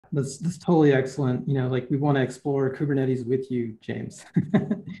that's totally excellent. Like we want to explore Kubernetes with you, James.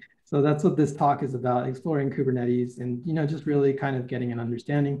 So that's what this talk is about, exploring Kubernetes and, just really kind of getting an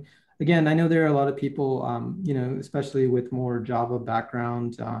understanding. Again, I know there are a lot of people, especially with more Java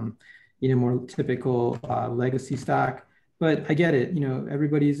background, more typical legacy stack, but I get it.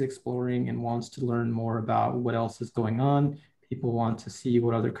 Everybody's exploring and wants to learn more about what else is going on. People want to see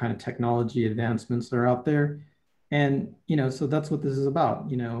what other kind of technology advancements are out there. And, so that's what this is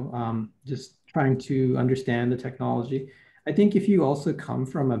about, just trying to understand the technology. I think if you also come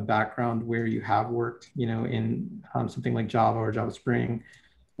from a background where you have worked, in something like Java or Java Spring,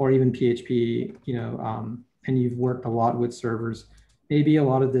 or even PHP, and you've worked a lot with servers, maybe a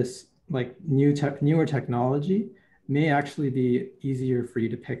lot of this like newer technology may actually be easier for you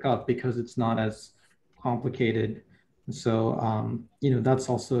to pick up because it's not as complicated. So, that's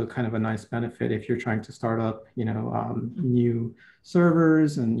also kind of a nice benefit if you're trying to start up, new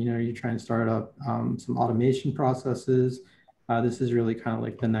servers and, you're trying to start up some automation processes. This is really kind of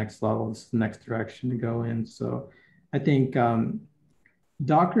like the next level, this is the next direction to go in. So I think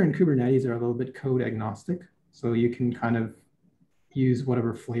Docker and Kubernetes are a little bit code agnostic. So you can kind of use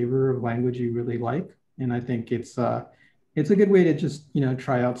whatever flavor of language you really like. And I think it's a good way to just,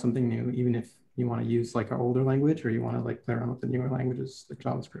 try out something new, even if you want to use like an older language or you want to like play around with the newer languages like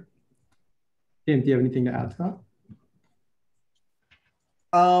JavaScript. Tim, do you have anything to add to that?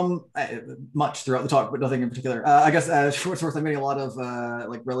 Much throughout the talk, but nothing in particular. I guess Schwartzworth, I'm getting a lot of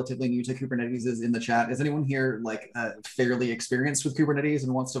like relatively new to Kubernetes is in the chat. Is anyone here like fairly experienced with Kubernetes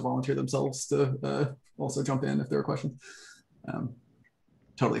and wants to volunteer themselves to also jump in if there are questions?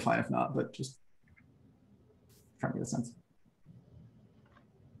 Totally fine if not, but just trying to get a sense.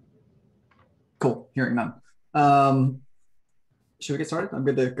 Cool, hearing none. Should we get started? I'm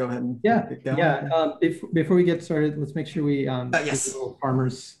good to go ahead and get going. Yeah. Before we get started, let's make sure we yes. do a little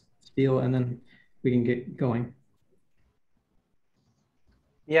farmer's spiel, and then we can get going.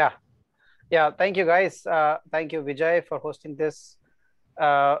 Yeah. Thank you, guys. Thank you, Vijay, for hosting this.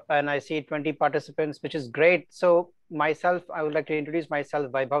 And I see 20 participants, which is great. So myself, I would like to introduce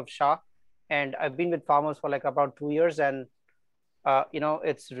myself, Vaibhav Shah, and I've been with Farmers for like about 2 years, and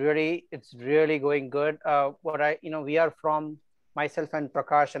it's really going good. We are from myself and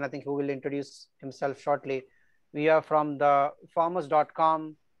Prakash, and I think who will introduce himself shortly. We are from the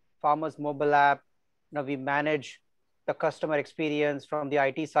farmers.com, Farmers mobile app. We manage the customer experience from the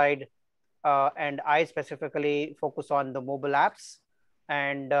IT side, and I specifically focus on the mobile apps.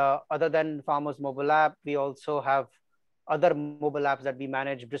 And other than Farmers mobile app, we also have other mobile apps that we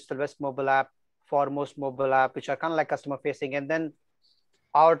manage: Bristol West mobile app, Foremost mobile app, which are kind of like customer facing. And then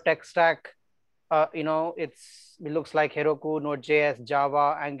our tech stack, it looks like Heroku, Node.js,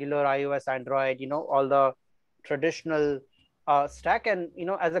 Java, Angular, iOS, Android, all the traditional stack. And,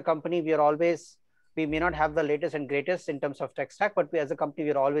 as a company, we may not have the latest and greatest in terms of tech stack, but as a company,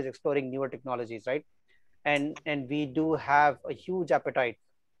 we are always exploring newer technologies, right? And we do have a huge appetite,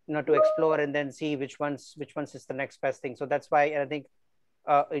 to explore and then see which ones is the next best thing. So that's why I think,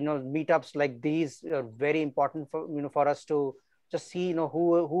 meetups like these are very important for us to just see,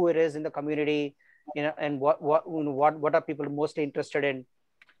 who it is in the community, and what are people mostly interested in.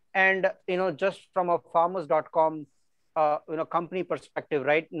 And, just from a farmers.com, company perspective,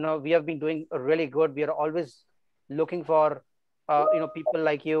 right? We have been doing really good. We are always looking for, people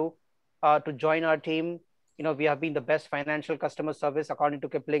like you to join our team. We have been the best financial customer service according to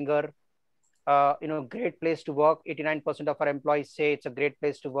Kiplinger. Great place to work. 89% of our employees say it's a great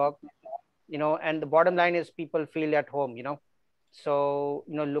place to work. And the bottom line is people feel at home. So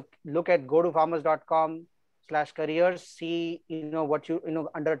go to farmers.com/careers, see what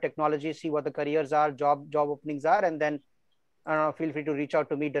under technology, see what the careers are, job openings are, and then feel free to reach out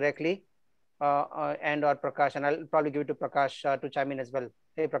to me directly and or Prakash, and I'll probably give it to Prakash to chime in as well.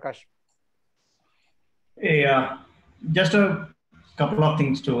 Hey, Prakash. Hey, just a couple of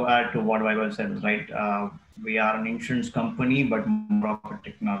things to add to what Vaibhav said, right? We are an insurance company, but more of a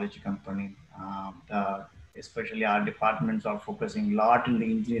technology company. Especially our departments are focusing a lot in the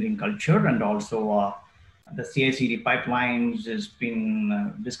engineering culture, and also the CI/CD pipelines has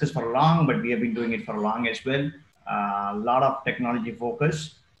been discussed for long, but we have been doing it for long as well. A lot of technology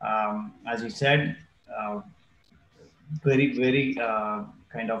focus, as you said, very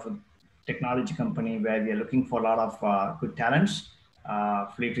kind of a technology company where we are looking for a lot of good talents.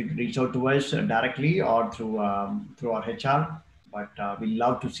 Feel free to reach out to us directly or through our HR. But we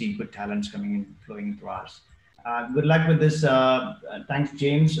love to see good talents flowing into us. Good luck with this. Thanks,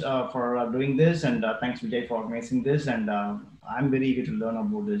 James, for doing this, and thanks, Vijay, for organizing this. And I'm very eager to learn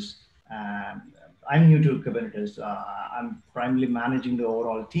about this. I'm new to Kubernetes. I'm primarily managing the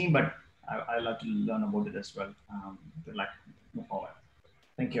overall team, but I love to learn about it as well. Good luck, move forward.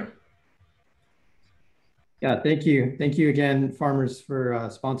 Thank you. Yeah, thank you. Thank you again, Farmers, for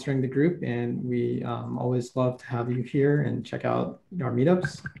sponsoring the group. And we always love to have you here and check out our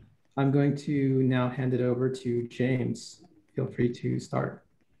meetups. I'm going to now hand it over to James. Feel free to start.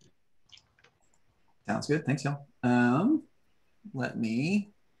 Sounds good. Thanks, y'all. Let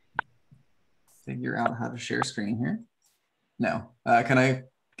me figure out how to share screen here. No. Can I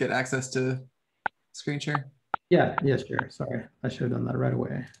get access to screen share? Yeah, sure. Sorry, I should have done that right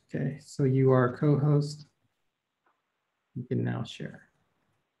away. Okay, so you are co-host. You can now share.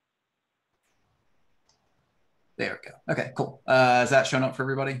 There we go. Okay, cool. Is that shown up for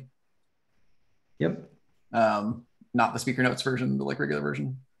everybody? Yep. Not the speaker notes version, the like regular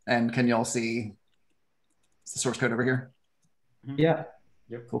version. And can y'all see the source code over here? Yeah.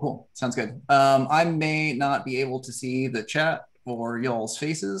 Yep. Cool. Sounds good. I may not be able to see the chat or y'all's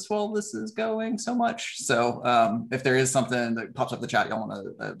faces while this is going so much. So if there is something that pops up in the chat, y'all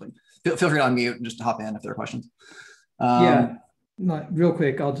want to feel free to unmute and just hop in if there are questions. Yeah. Real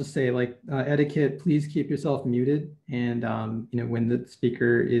quick, I'll just say, like, etiquette, please keep yourself muted. And, when the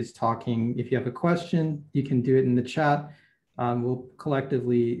speaker is talking, if you have a question, you can do it in the chat. We'll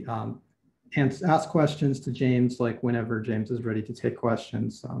collectively ask questions to James, like whenever James is ready to take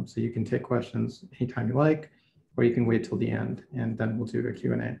questions. So you can take questions anytime you like, or you can wait till the end, and then we'll do a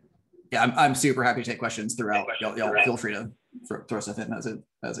Q&A. Yeah, I'm super happy to take questions throughout. Y'all feel free to throw stuff in as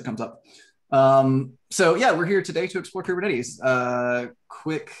it comes up. So yeah, we're here today to explore Kubernetes.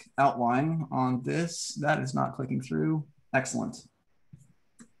 Quick outline on this. That is not clicking through. Excellent.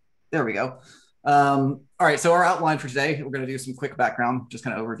 There we go. All right, so our outline for today, we're going to do some quick background, just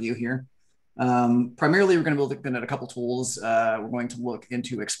kind of overview here. Primarily, we're going to be looking at a couple tools. We're going to look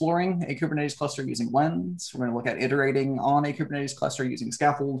into exploring a Kubernetes cluster using Lens. We're going to look at iterating on a Kubernetes cluster using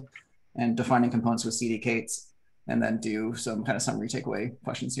Skaffold and defining components with CDKs, and then do some kind of summary takeaway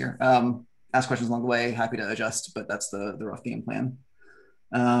questions here. Ask questions along the way, happy to adjust, but that's the rough game plan.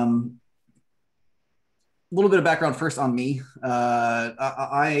 A little bit of background first on me.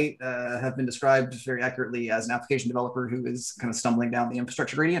 I have been described very accurately as an application developer who is kind of stumbling down the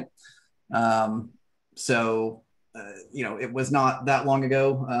infrastructure gradient. It was not that long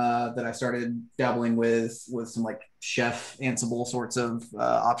ago that I started dabbling with some like Chef, Ansible sorts of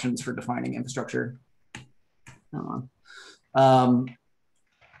options for defining infrastructure.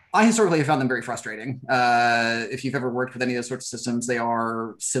 I historically have found them very frustrating. If you've ever worked with any of those sorts of systems, they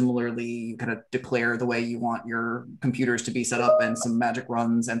are similarly kind of declare the way you want your computers to be set up and some magic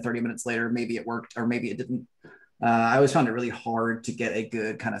runs, and 30 minutes later, maybe it worked or maybe it didn't. I always found it really hard to get a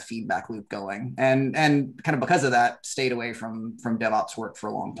good kind of feedback loop going. And kind of because of that, stayed away from DevOps work for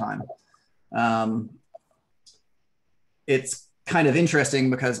a long time. It's kind of interesting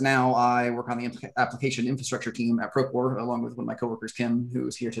because now I work on the application infrastructure team at Procore, along with one of my coworkers, Kim, who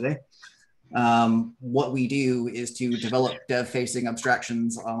is here today. What we do is to develop dev-facing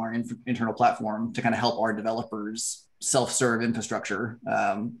abstractions on our internal platform to kind of help our developers self-serve infrastructure,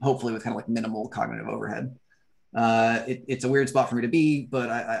 hopefully with kind of like minimal cognitive overhead. It's a weird spot for me to be, but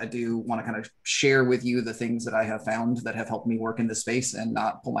I do want to kind of share with you the things that I have found that have helped me work in this space and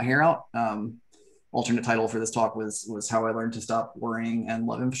not pull my hair out. Alternate title for this talk was How I Learned to Stop Worrying and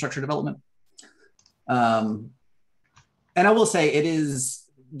Love Infrastructure Development. And I will say it is,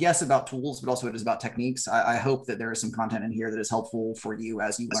 yes, about tools, but also it is about techniques. I hope that there is some content in here that is helpful for you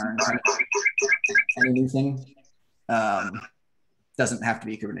as you learn any new thing. Doesn't have to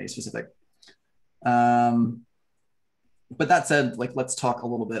be Kubernetes specific. But that said, like, let's talk a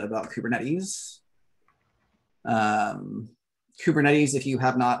little bit about Kubernetes. Kubernetes, if you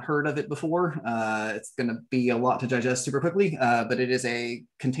have not heard of it before, it's going to be a lot to digest super quickly, but it is a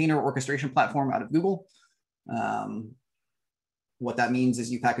container orchestration platform out of Google. What that means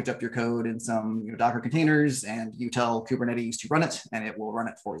is you package up your code in some Docker containers and you tell Kubernetes to run it and it will run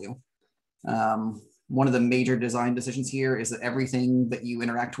it for you. One of the major design decisions here is that everything that you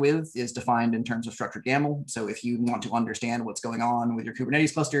interact with is defined in terms of structured YAML. So if you want to understand what's going on with your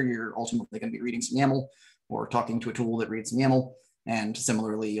Kubernetes cluster, you're ultimately going to be reading some YAML or talking to a tool that reads some YAML. And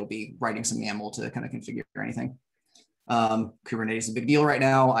similarly, you'll be writing some YAML to kind of configure anything. Kubernetes is a big deal right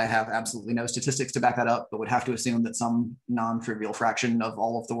now. I have absolutely no statistics to back that up, but would have to assume that some non-trivial fraction of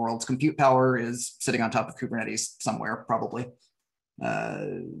all of the world's compute power is sitting on top of Kubernetes somewhere, probably.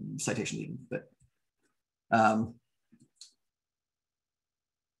 Citation needed, but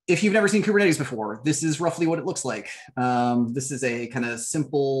if you've never seen Kubernetes before, this is roughly what it looks like. This is a kind of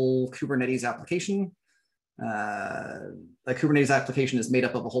simple Kubernetes application. a Kubernetes application is made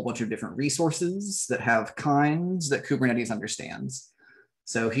up of a whole bunch of different resources that have kinds that Kubernetes understands.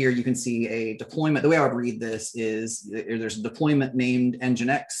 So here you can see a deployment. The way I would read this is there's a deployment named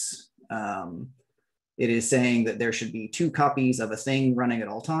Nginx. It is saying that there should be 2 copies of a thing running at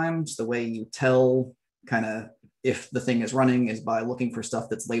all times. The way you tell kind of if the thing is running is by looking for stuff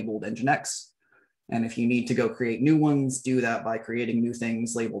that's labeled Nginx. And if you need to go create new ones, do that by creating new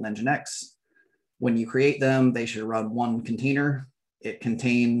things labeled Nginx. When you create them, they should run 1 container. It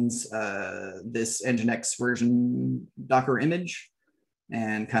contains this Nginx version Docker image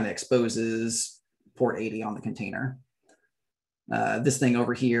and kind of exposes port 80 on the container. This thing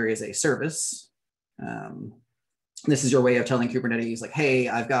over here is a service. This is your way of telling Kubernetes, like, hey,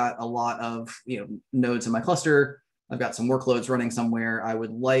 I've got a lot of nodes in my cluster. I've got some workloads running somewhere. I would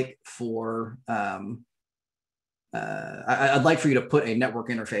like for I'd like for you to put a network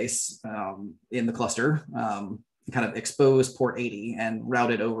interface in the cluster, kind of expose port 80 and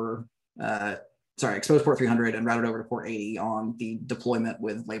route it over. Expose port 300 and route it over to port 80 on the deployment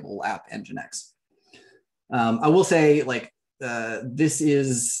with label app nginx. I will say, like, this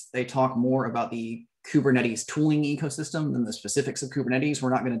is a talk more about the Kubernetes tooling ecosystem than the specifics of Kubernetes.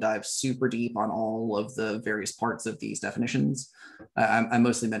 We're not going to dive super deep on all of the various parts of these definitions. I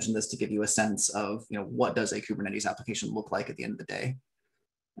mostly mentioned this to give you a sense of, what does a Kubernetes application look like at the end of the day.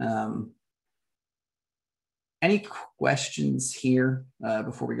 Any questions here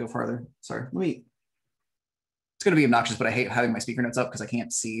before we go farther? Sorry, it's going to be obnoxious, but I hate having my speaker notes up because I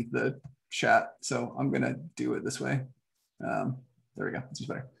can't see the chat. So I'm going to do it this way. There we go. This is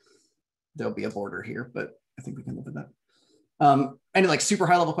better. There'll be a border here, but I think we can live with that. Any like super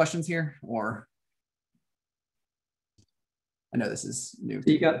high level questions here, or? I know this is new.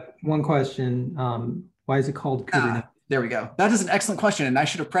 You got one question. Why is it called Kubernetes? There we go. That is an excellent question, and I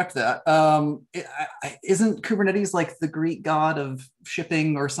should have prepped that. Isn't Kubernetes like the Greek god of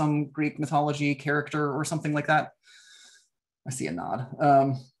shipping or some Greek mythology character or something like that? I see a nod.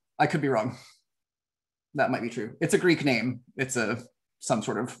 I could be wrong. That might be true. It's a Greek name. It's some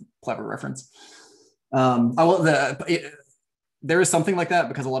sort of clever reference. There is something like that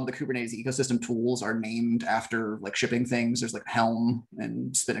because a lot of the Kubernetes ecosystem tools are named after like shipping things. There's like Helm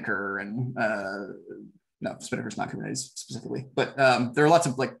and Spinnaker and no, Spinnaker's not Kubernetes specifically, but there are lots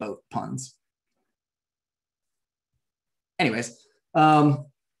of like boat puns. Anyways,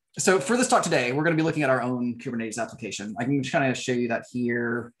 so for this talk today, we're going to be looking at our own Kubernetes application. I can just kind of show you that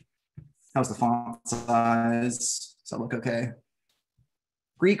here. How's the font size? Does that look okay?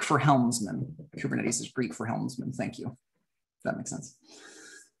 Greek for helmsman. Kubernetes is Greek for helmsman. Thank you. That makes sense.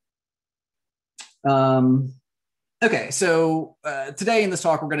 Okay, so today in this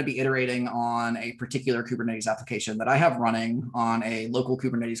talk, we're going to be iterating on a particular Kubernetes application that I have running on a local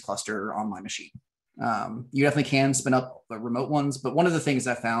Kubernetes cluster on my machine. You definitely can spin up remote ones, but one of the things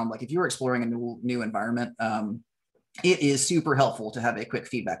I found, like if you're exploring a new environment, it is super helpful to have a quick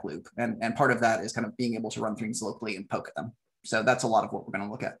feedback loop. And part of that is kind of being able to run things locally and poke at them. So that's a lot of what we're going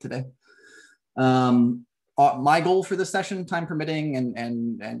to look at today. My goal for this session, time permitting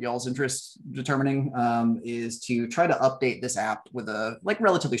and y'all's interest determining, is to try to update this app with a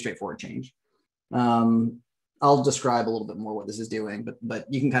relatively straightforward change. I'll describe a little bit more what this is doing, but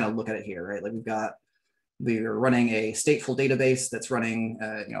you can kind of look at it here, right? Like we're running a stateful database that's running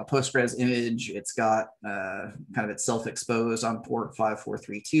a Postgres image. It's got kind of itself exposed on port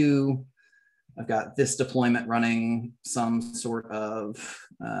 5432. I've got this deployment running some sort of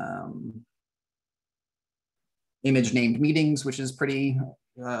image named meetings, which is pretty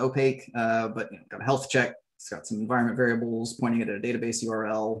opaque, but got a health check. It's got some environment variables pointing at a database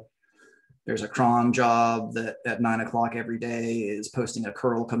URL. There's a cron job that at 9 o'clock every day is posting a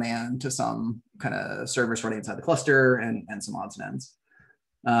curl command to some kind of service running inside the cluster and some odds and ends.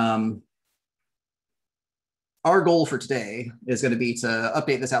 Our goal for today is going to be to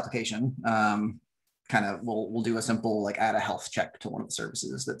update this application. We'll do a simple add a health check to one of the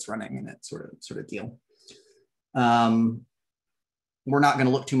services that's running in it sort of deal. We're not going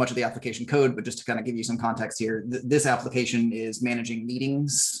to look too much at the application code, but just to kind of give you some context here, this application is managing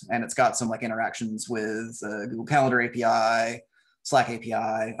meetings, and it's got some interactions with Google Calendar API, Slack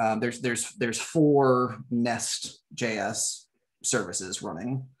API. There's 4 Nest.js services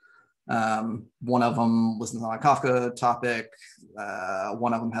running. One of them listens on a Kafka topic.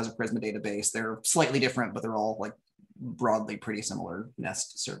 One of them has a Prisma database. They're slightly different, but they're all broadly pretty similar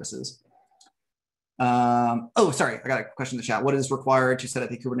Nest services. Oh, sorry, I got a question in the chat. What is required to set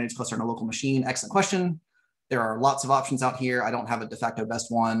up a Kubernetes cluster on a local machine? Excellent question. There are lots of options out here. I don't have a de facto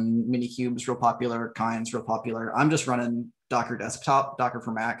best one. Minikube is real popular. Kind's real popular. I'm just running Docker desktop. Docker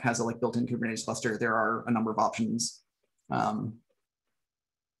for Mac has a like built-in Kubernetes cluster. There are a number of options.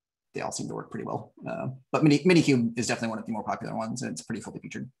 They all seem to work pretty well. But Minikube is definitely one of the more popular ones, and it's pretty fully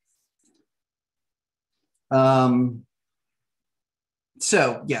featured.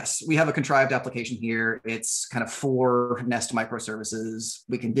 So yes, we have a contrived application here. It's kind of 4 Nest microservices.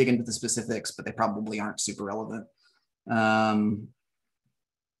 We can dig into the specifics, but they probably aren't super relevant. But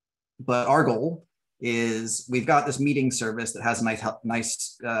our goal is we've got this meeting service that has a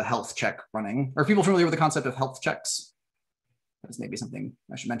nice health check running. Are people familiar with the concept of health checks? That's maybe something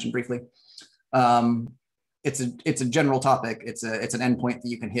I should mention briefly. It's a general topic. It's an endpoint that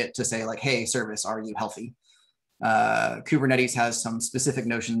you can hit to say like, hey, service, are you healthy? Kubernetes has some specific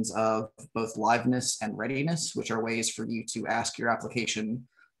notions of both liveness and readiness, which are ways for you to ask your application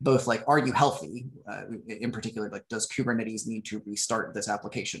both like, are you healthy? In particular, like, does Kubernetes need to restart this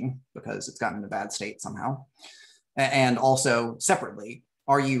application because it's gotten in a bad state somehow? And also separately,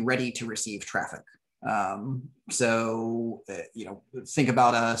 are you ready to receive traffic? So, think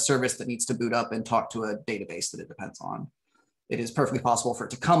about a service that needs to boot up and talk to a database that it depends on. It is perfectly possible for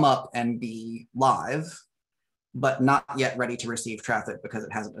it to come up and be live, but not yet ready to receive traffic because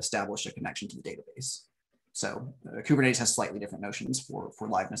it hasn't established a connection to the database. So Kubernetes has slightly different notions for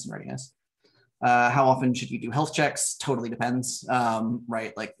liveness and readiness. How often should you do health checks? Totally depends,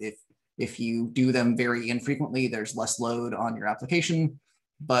 right? Like if you do them very infrequently, there's less load on your application,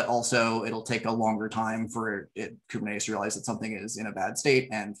 but also it'll take a longer time for Kubernetes to realize that something is in a bad state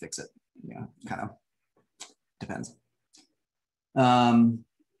and fix it. Kind of depends.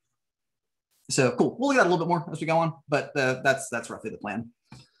 So cool, we'll look at that a little bit more as we go on, but that's roughly the plan.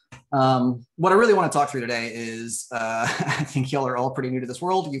 What I really want to talk through today is, I think y'all are all pretty new to this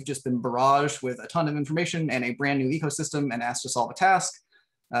world. You've just been barraged with a ton of information and a brand new ecosystem and asked to solve a task.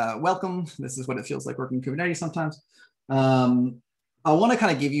 Welcome, this is what it feels like working in Kubernetes sometimes. I want to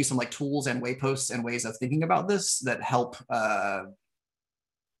kind of give you some like tools and wayposts and ways of thinking about this that help, kind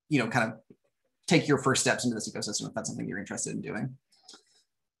of take your first steps into this ecosystem if that's something you're interested in doing.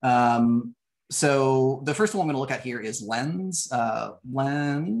 So the first one I'm going to look at here is Lens.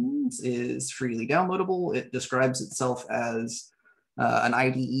 Lens is freely downloadable. It describes itself as an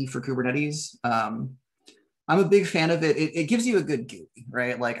IDE for Kubernetes. I'm a big fan of it. It gives you a good GUI,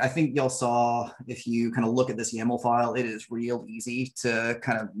 right? Like I think y'all saw, if you kind of look at this YAML file, it is real easy to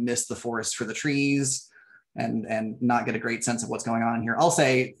kind of miss the forest for the trees and not get a great sense of what's going on here. I'll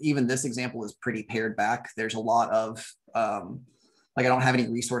say even this example is pretty pared back. There's a lot of, like I don't have any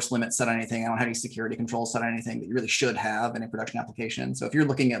resource limits set on anything. I don't have any security controls set on anything that you really should have in a production application. So if you're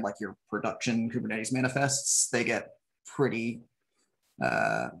looking at like your production Kubernetes manifests, they get pretty,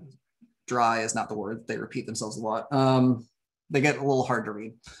 dry is not the word. They repeat themselves a lot. They get a little hard to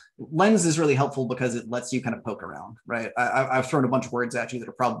read. Lens is really helpful because it lets you kind of poke around, right? I've thrown a bunch of words at you that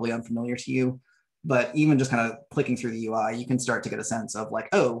are probably unfamiliar to you, but even just kind of clicking through the UI, you can start to get a sense of like,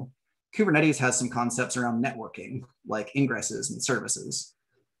 oh, Kubernetes has some concepts around networking, like ingresses and services,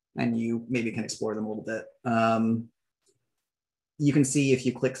 and you maybe can explore them a little bit. You can see if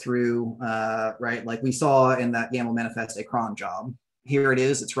you click through, right, like we saw in that YAML manifest, a cron job. Here it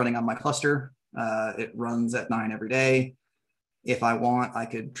is, it's running on my cluster. It runs at 9 every day. If I want, I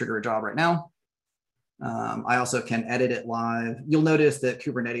could trigger a job right now. I also can edit it live. You'll notice that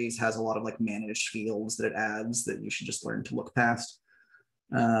Kubernetes has a lot of like managed fields that it adds that you should just learn to look past.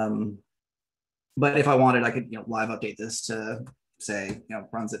 But if I wanted, I could live update this to say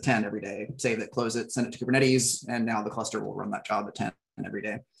runs at 10 every day, save it, close it, send it to Kubernetes, and now the cluster will run that job at 10 every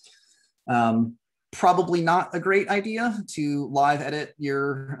day. Probably not a great idea to live edit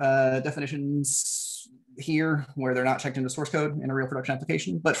your definitions here where they're not checked into source code in a real production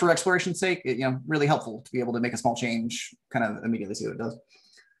application, but for exploration's sake, really helpful to be able to make a small change, kind of immediately see what it does.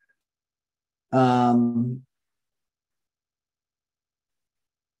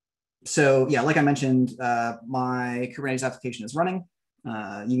 So yeah, like I mentioned, my Kubernetes application is running.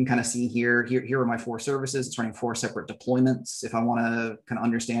 You can kind of see here are my 4 services. It's running 4 separate deployments. If I want to kind of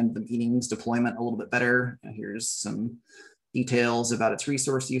understand the meetings deployment a little bit better, here's some details about its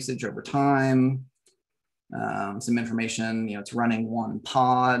resource usage over time. Some information, it's running 1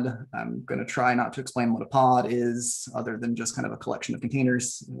 pod. I'm going to try not to explain what a pod is other than just kind of a collection of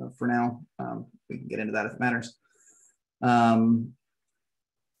containers for now. We can get into that if it matters.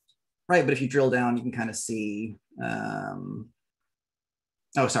 Right, but if you drill down, you can kind of see, oh,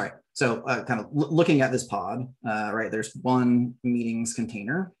 sorry. So kind of looking at this pod, right, there's 1 meetings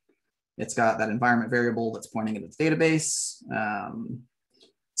container. It's got that environment variable that's pointing at its database.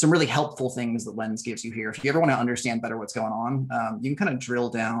 Some really helpful things that Lens gives you here. If you ever want to understand better what's going on, you can kind of drill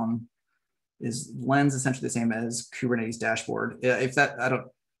down Is Lens essentially the same as Kubernetes dashboard? If that,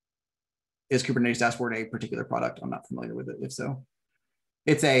 is Kubernetes dashboard a particular product? I'm not familiar with it. If so,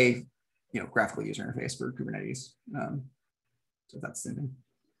 it's a graphical user interface for Kubernetes. So that's the same thing.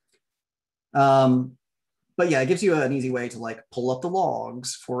 But yeah, it gives you an easy way to like pull up the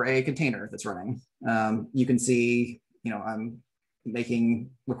logs for a container that's running. You can see, I'm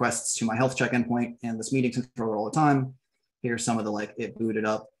making requests to my health check endpoint and this meetings controller all the time. Here's some of the like it booted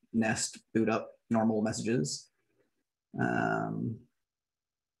up, nest boot up normal messages.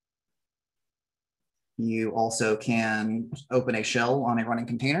 You also can open a shell on a running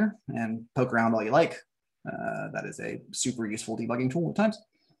container and poke around all you like. That is a super useful debugging tool at times.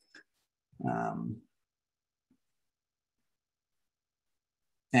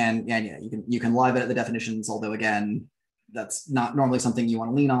 And yeah, you can live edit the definitions, although again, that's not normally something you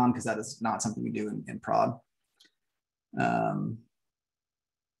want to lean on because that is not something you do in prod.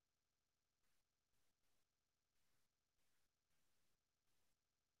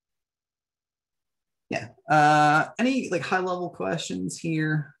 Yeah. Any like high level questions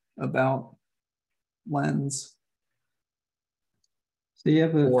here about Lens? So you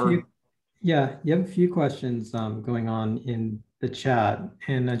have a few questions going on in the chat,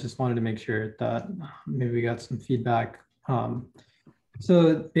 and I just wanted to make sure that maybe we got some feedback.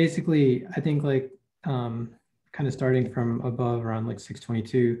 So basically, I think like kind of starting from above around like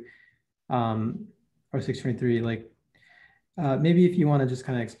 622 or 623, like maybe if you want to just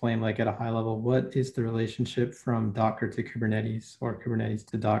kind of explain like at a high level, what is the relationship from Docker to Kubernetes or Kubernetes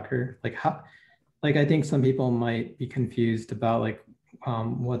to Docker? Like how, like I think some people might be confused about like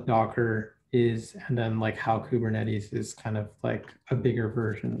what Docker is and then like how Kubernetes is kind of like a bigger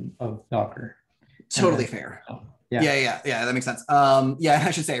version of Docker. Totally fair. Yeah, that makes sense. Yeah,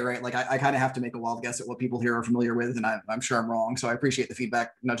 I should say, right, like I kind of have to make a wild guess at what people here are familiar with, and I'm sure I'm wrong, so I appreciate the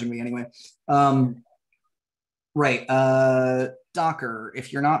feedback nudging me anyway. Right, Docker,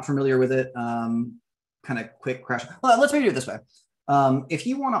 if you're not familiar with it, kind of quick crash. Well, let's maybe do it this way. If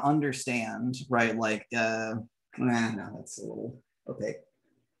you want to understand, right, like, no, that's a little opaque.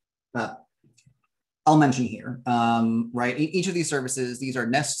 I'll mention here, right, each of these services, these are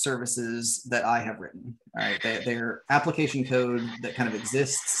Nest services that I have written, right? They're application code that kind of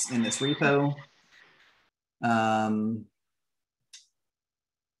exists in this repo.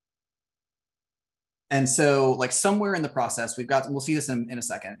 And so like somewhere in the process, we'll see this in a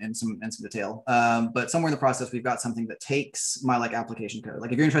second in some detail, but somewhere in the process, we've got something that takes my like application code.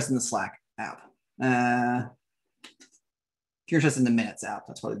 Like if you're interested in the Slack app, if you're interested in the Minutes app,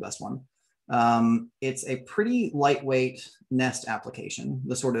 that's probably the best one. It's a pretty lightweight Nest application.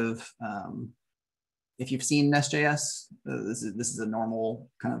 The sort of, if you've seen Nest.js, this is a normal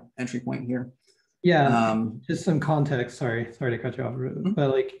kind of entry point here. Yeah, just some context. Sorry to cut you off, but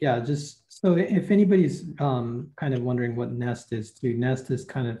like, yeah, just so if anybody's kind of wondering what Nest is too, Nest is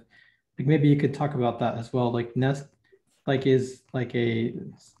kind of like, maybe you could talk about that as well. Like Nest, like is like a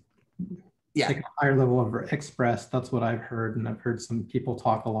like a higher level of Express. That's what I've heard, and I've heard some people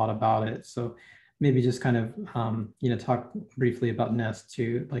talk a lot about it. So maybe just kind of talk briefly about Nest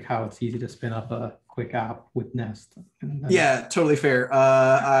too, like how it's easy to spin up a quick app with Nest. Yeah, totally fair.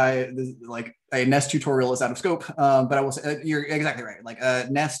 Like a Nest tutorial is out of scope, but I will say you're exactly right. Like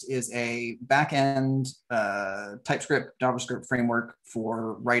Nest is a backend TypeScript, JavaScript framework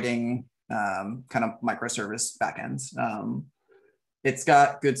for writing kind of microservice backends. It's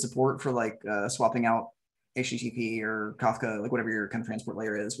got good support for like swapping out HTTP or Kafka, like whatever your kind of transport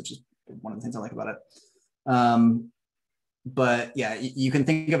layer is, which is one of the things I like about it. But yeah, you can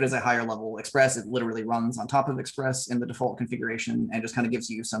think of it as a higher level Express. It literally runs on top of Express in the default configuration and just kind of gives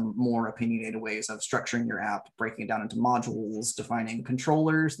you some more opinionated ways of structuring your app, breaking it down into modules, defining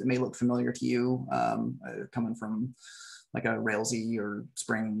controllers that may look familiar to you, coming from like a Railsy or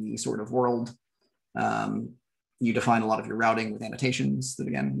Spring sort of world. You define a lot of your routing with annotations that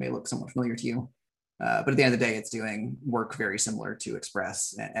again may look somewhat familiar to you. But at the end of the day, it's doing work very similar to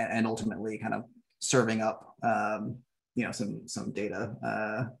Express and ultimately kind of serving up some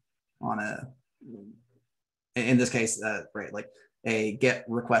data on a, in this case, right, like a get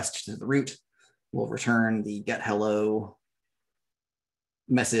request to the root will return the get hello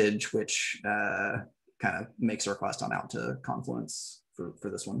message, which kind of makes a request on out to Confluence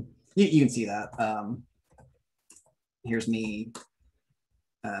for this one. You can see that. Here's me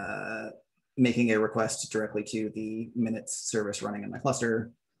making a request directly to the Minutes service running in my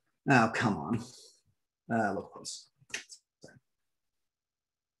cluster. Oh, come on. Look close.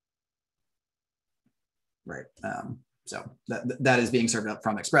 Right. So that is being served up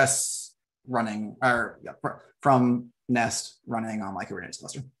from Express running, or from Nest running on my Kubernetes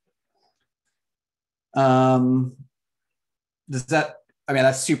cluster. Does that, I mean,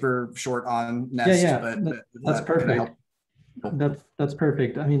 that's super short on Nest, yeah, but that's perfect. Cool. That's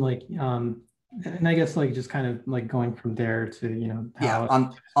perfect. I mean, like, and I guess like just kind of like going from there to, you know, how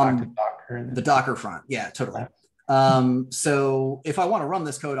on Docker the Docker front. Yeah, totally. So if I want to run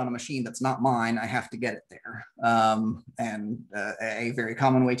this code on a machine that's not mine, I have to get it there. And a very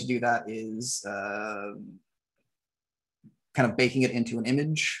common way to do that is kind of baking it into an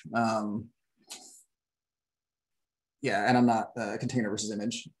image. Yeah, and I'm not container versus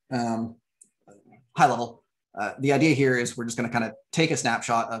image. High level. The idea here is we're just going to kind of take a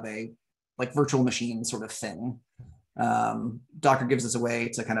snapshot of a like virtual machine sort of thing. Docker gives us a way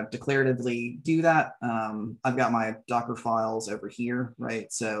to kind of declaratively do that. I've got my Docker files over here,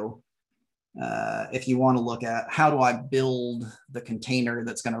 right? So if you want to look at how do I build the container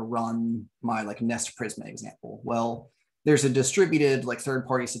that's going to run my like Nest Prisma example, well, there's a distributed like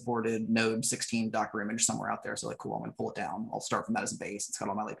third-party supported Node 16 Docker image somewhere out there. So like, cool, I'm going to pull it down. I'll start from that as a base. It's got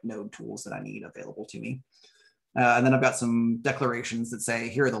all my like Node tools that I need available to me. And then I've got some declarations that say,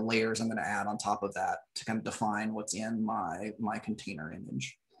 here are the layers I'm going to add on top of that to kind of define what's in my container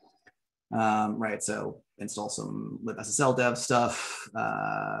image. Right, so install some libSSL dev stuff,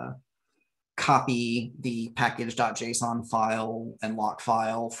 copy the package.json file and lock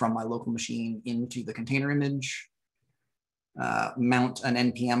file from my local machine into the container image, mount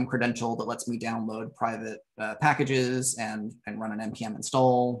an npm credential that lets me download private packages and run an npm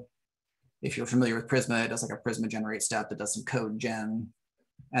install. If you're familiar with Prisma, it does like a Prisma generate step that does some code gen,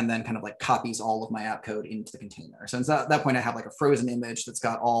 and then kind of like copies all of my app code into the container. So at that point, I have like a frozen image that's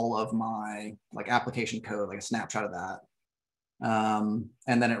got all of my like application code, like a snapshot of that.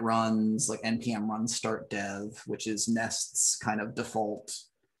 And then it runs like npm run start dev, which is Nest's kind of default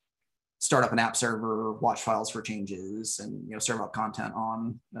start up an app server, watch files for changes, and serve up content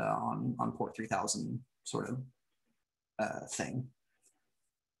on port 3000 sort of thing.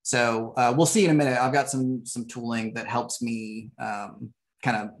 So we'll see in a minute. I've got some tooling that helps me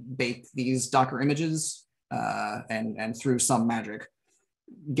kind of bake these Docker images and through some magic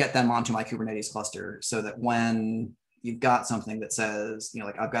get them onto my Kubernetes cluster, so that when you've got something that says,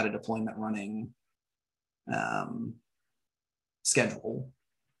 like I've got a deployment running schedule,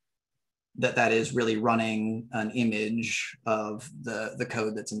 that is really running an image of the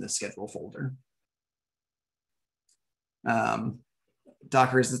code that's in the schedule folder.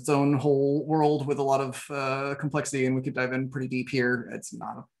 Docker is its own whole world with a lot of complexity, and we could dive in pretty deep here. It's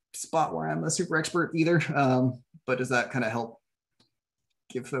not a spot where I'm a super expert either, but does that kind of help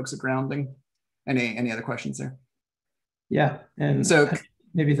give folks a grounding? Any other questions there? Yeah, and so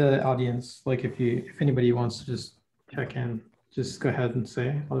maybe the audience, like if anybody wants to just check in, just go ahead and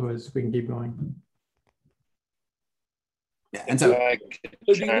say. Otherwise, we can keep going. Yeah, and so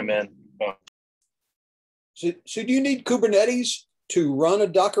chime in. So do you need Kubernetes to run a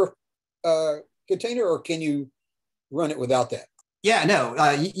Docker container, or can you run it without that? Yeah, no,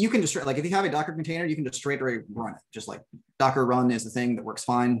 you can just, like if you have a Docker container, you can just straight away run it. Just like Docker run is the thing that works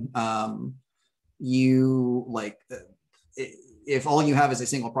fine. You like, if all you have is a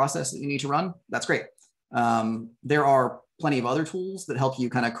single process that you need to run, that's great. There are plenty of other tools that help you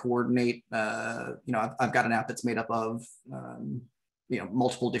kind of coordinate. I've got an app that's made up of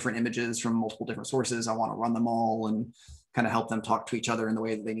multiple different images from multiple different sources. I want to run them all and kind of help them talk to each other in the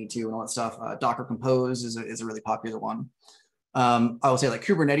way that they need to and all that stuff. Docker Compose is a really popular one. I will say like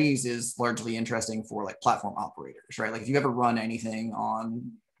Kubernetes is largely interesting for like platform operators, right? Like if you ever run anything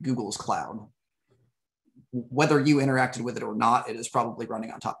on Google's cloud, whether you interacted with it or not, it is probably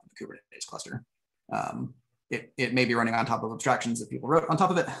running on top of the Kubernetes cluster. It may be running on top of abstractions that people wrote on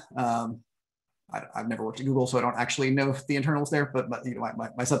top of it. I've never worked at Google, so I don't actually know the internals there, but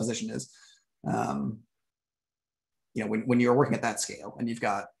my supposition is, when you're working at that scale and you've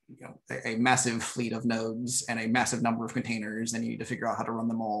got a massive fleet of nodes and a massive number of containers, and you need to figure out how to run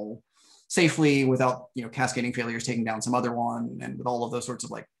them all safely without cascading failures taking down some other one, and with all of those sorts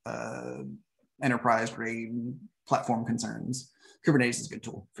of like enterprise grade platform concerns, Kubernetes is a good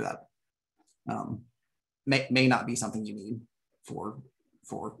tool for that. May not be something you need for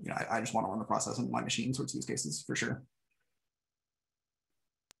I just want to run the process on my machine sorts of use cases for sure.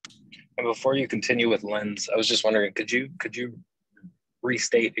 And before you continue with Lens, I was just wondering, could you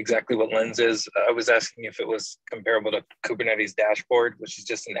restate exactly what Lens is? I was asking if it was comparable to Kubernetes dashboard, which is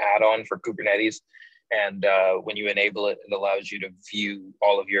just an add-on for Kubernetes. And when you enable it, it allows you to view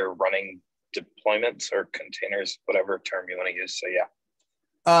all of your running deployments or containers, whatever term you want to use. So yeah.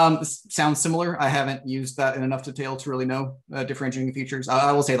 Sounds similar. I haven't used that in enough detail to really know differentiating features.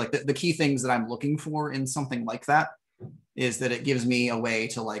 I will say like the key things that I'm looking for in something like that is that it gives me a way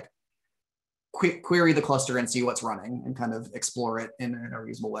to like query the cluster and see what's running and kind of explore it in a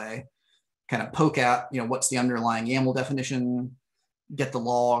reasonable way. Kind of poke at, what's the underlying YAML definition, get the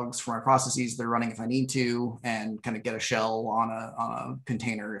logs from my processes they're running if I need to, and kind of get a shell on a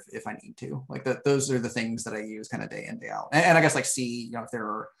container if I need to. Like those are the things that I use kind of day in, day out. And I guess like see, if there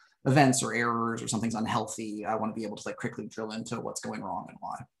are events or errors or something's unhealthy, I want to be able to like quickly drill into what's going wrong and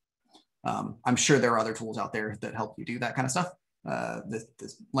why. I'm sure there are other tools out there that help you do that kind of stuff.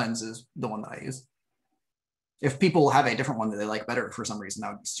 This Lens is the one that I use. If people have a different one that they like better for some reason,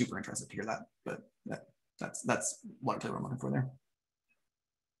 I would be super interested to hear that. But that's largely what I'm looking for there.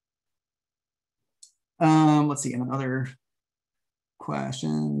 Let's see, and other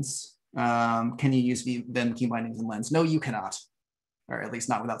questions. Can you use Vim key bindings in Lens? No, you cannot, or at least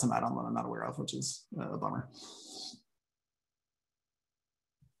not without some add-on that I'm not aware of, which is a bummer.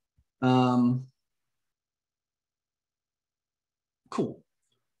 Cool.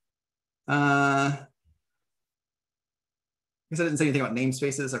 I guess I didn't say anything about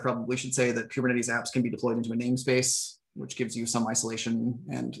namespaces. I probably should say that Kubernetes apps can be deployed into a namespace, which gives you some isolation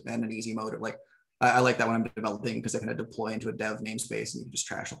and an easy mode of like, I like that when I'm developing because I can deploy into a dev namespace and you can just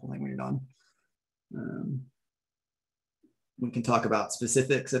trash the whole thing when you're done. We can talk about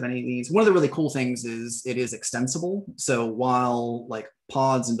specifics of any of these. One of the really cool things is it is extensible. So while like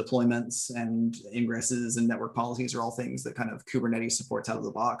pods and deployments and ingresses and network policies are all things that kind of Kubernetes supports out of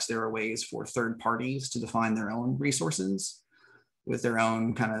the box, there are ways for third parties to define their own resources with their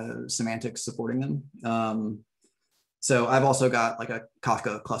own kind of semantics supporting them. So I've also got like a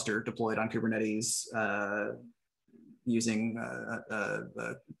Kafka cluster deployed on Kubernetes using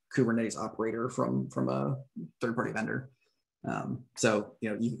a Kubernetes operator from a third-party vendor. So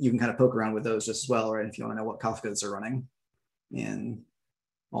you can kind of poke around with those just as well, right? If you want to know what Kafkas are running in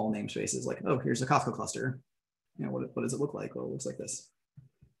all namespaces, like, oh, here's a Kafka cluster. What does it look like? Well, it looks like this.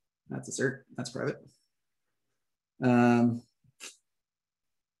 That's assert. That's private.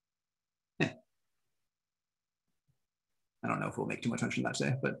 I don't know if we'll make too much mention of that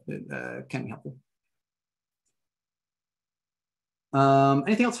today, but it can be helpful.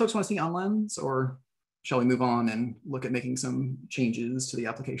 Anything else folks want to see on Lens, or shall we move on and look at making some changes to the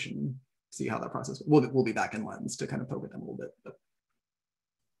application, see how that process, we'll be back in Lens to kind of poke at them a little bit. But.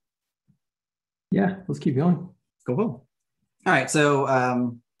 Yeah, let's keep going. Cool. All right, so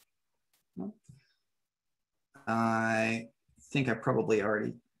I think I probably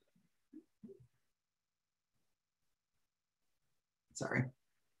already, sorry.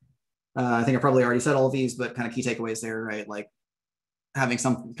 I think I probably already said all of these, but kind of key takeaways there, right? Like having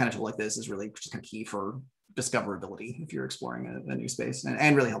some kind of tool like this is really just kind of key for discoverability if you're exploring a new space,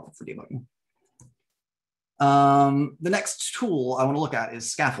 and really helpful for debugging. The next tool I want to look at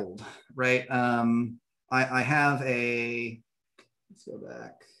is Skaffold, right? I have a, let's go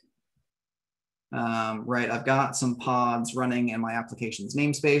back. Right, I've got some pods running in my application's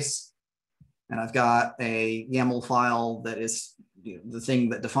namespace, and I've got a YAML file that is the thing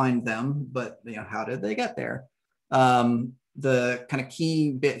that defined them, but how did they get there? The kind of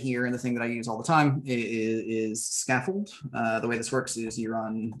key bit here, and the thing that I use all the time is Skaffold. The way this works is you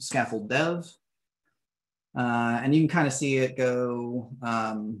run Skaffold dev, and you can kind of see it go,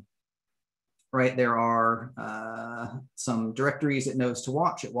 right, there are some directories it knows to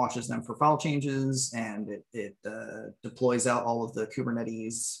watch. It watches them for file changes, and it deploys out all of the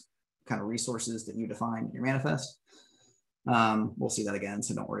Kubernetes kind of resources that you define in your manifest. We'll see that again,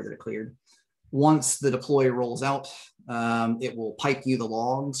 so don't worry that it cleared. Once the deploy rolls out, it will pipe you the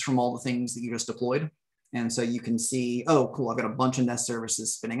logs from all the things that you just deployed. And so you can see, oh, cool, I've got a bunch of nest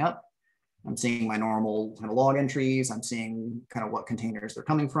services spinning up. I'm seeing my normal kind of log entries. I'm seeing kind of what containers they're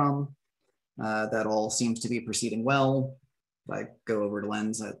coming from. That all seems to be proceeding well. If I go over to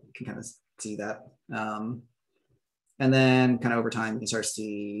Lens, I can kind of see that. And then kind of over time, you can start to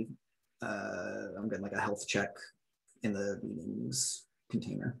see, I'm getting like a health check in the meetings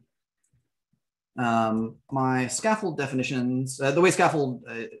container. My scaffold definitions, the way scaffold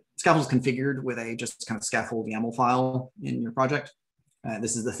is configured with a just kind of scaffold YAML file in your project.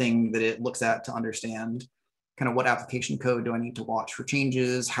 This is the thing that it looks at to understand kind of what application code do I need to watch for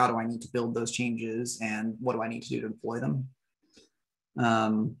changes, how do I need to build those changes, and what do I need to do to deploy them.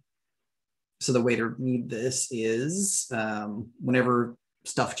 So the way to read this is whenever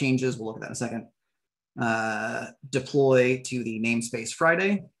stuff changes, we'll look at that in a second, deploy to the namespace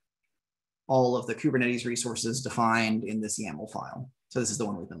Friday all of the Kubernetes resources defined in this YAML file. So this is the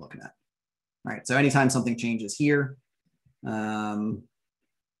one we've been looking at. All right, so anytime something changes here,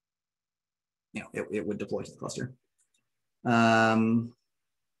 it would deploy to the cluster.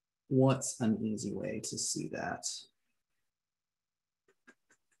 What's an easy way to see that?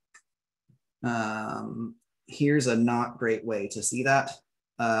 Here's a not great way to see that.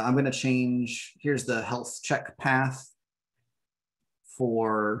 I'm going to change, here's the health check path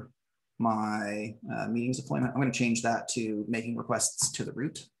for my meetings deployment. I'm going to change that to making requests to the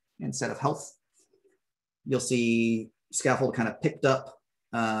root instead of health. You'll see Skaffold kind of picked up,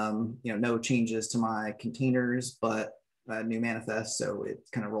 no changes to my containers, but a new manifest. So it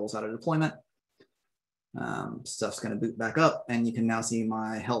kind of rolls out of deployment. Stuff's going to boot back up, and you can now see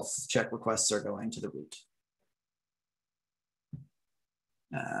my health check requests are going to the root.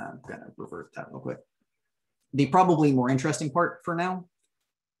 I'm going to revert that real quick. The probably more interesting part for now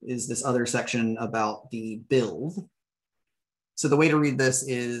is this other section about the build. So the way to read this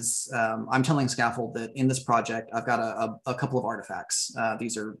is I'm telling Skaffold that in this project, I've got a couple of artifacts.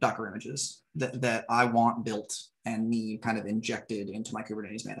 These are Docker images that I want built and need kind of injected into my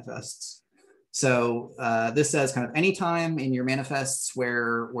Kubernetes manifests. So this says kind of anytime in your manifests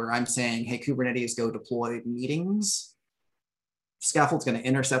where I'm saying, hey, Kubernetes, go deploy meetings, Skaffold's going to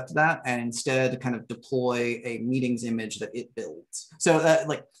intercept that and instead kind of deploy a meetings image that it builds. So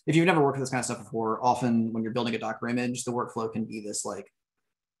like, if you've never worked with this kind of stuff before, often when you're building a Docker image, the workflow can be this like,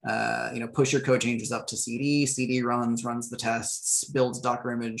 push your code changes up to CD runs the tests, builds Docker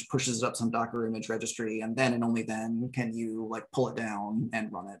image, pushes it up some Docker image registry, and then and only then can you like pull it down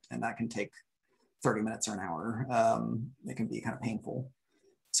and run it. And that can take 30 minutes or an hour. It can be kind of painful.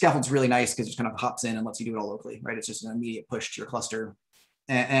 Skaffold's really nice because it just kind of hops in and lets you do it all locally, right? It's just an immediate push to your cluster.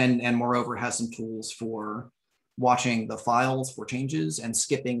 And moreover, has some tools for watching the files for changes and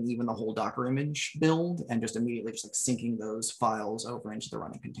skipping even the whole Docker image build and just immediately just like syncing those files over into the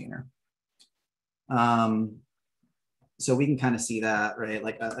running container. So we can kind of see that, right?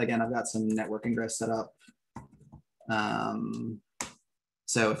 Like, again, I've got some network ingress set up.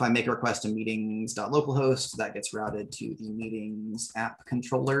 So if I make a request to meetings.localhost, that gets routed to the meetings app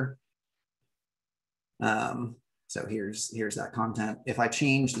controller. So here's that content. If I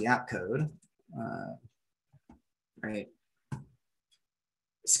change the app code, right,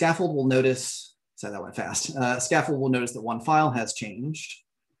 Skaffold will notice, so that went fast. Skaffold will notice that one file has changed,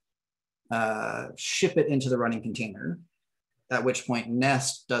 ship it into the running container, at which point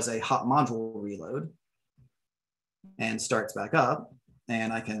Nest does a hot module reload and starts back up.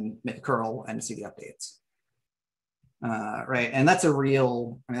 And I can make a curl and see the updates, right? And that's a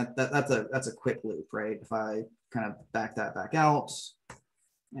real, I mean, that's a quick loop, right? If I kind of back that back out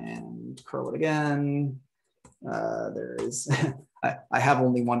and curl it again, there is, I have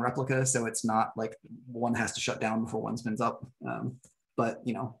only one replica, so it's not like one has to shut down before one spins up. But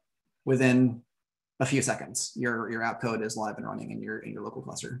within a few seconds, your app code is live and running in your local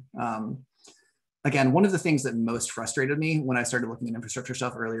cluster. Again, one of the things that most frustrated me when I started looking at infrastructure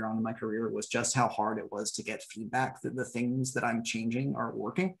stuff earlier on in my career was just how hard it was to get feedback that the things that I'm changing are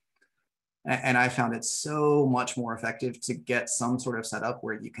working. And I found it so much more effective to get some sort of setup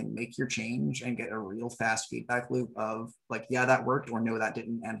where you can make your change and get a real fast feedback loop of like, yeah, that worked, or no, that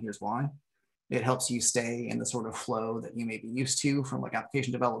didn't, and here's why. It helps you stay in the sort of flow that you may be used to from like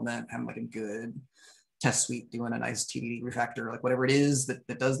application development, having like a good test suite, doing a nice TDD refactor, like whatever it is that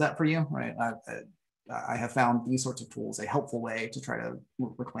does that for you, right? I have found these sorts of tools a helpful way to try to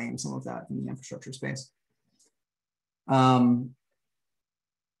reclaim some of that in the infrastructure space. Again,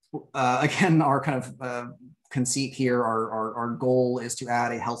 our kind of conceit here, our goal is to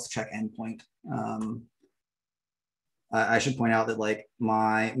add a health check endpoint. I should point out that like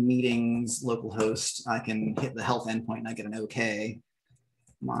my meetings localhost, I can hit the health endpoint and I get an okay.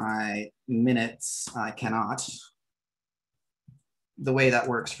 My minutes, I cannot. The way that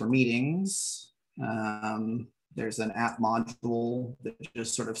works for meetings, there's an app module that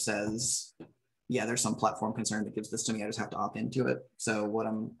just sort of says, yeah, there's some platform concern that gives this to me. I just have to opt into it. So what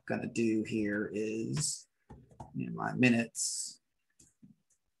I'm going to do here is in my minutes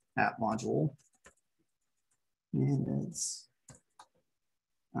app module, minutes,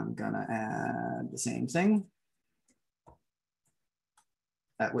 I'm going to add the same thing.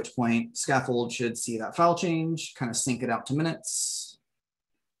 At which point Skaffold should see that file change, kind of sync it out to minutes.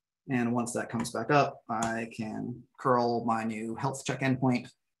 And once that comes back up, I can curl my new health check endpoint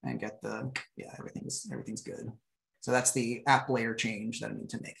and get the, yeah, everything's good. So that's the app layer change that I need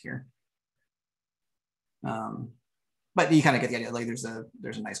to make here. But you kind of get the idea, like there's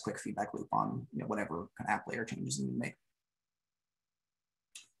a nice quick feedback loop on whatever kind of app layer changes you make.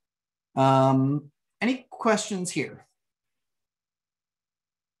 Any questions here?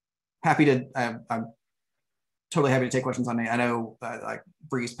 Happy to, I'm totally happy to take questions on it. I know I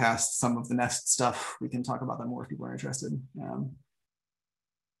breezed past some of the Nest stuff. We can talk about that more if people are interested.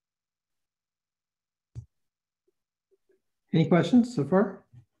 Any questions so far?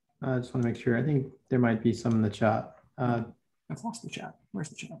 I just want to make sure. I think there might be some in the chat. I've lost the chat. Where's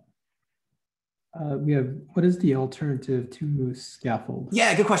the chat? We have, what is the alternative to Skaffold?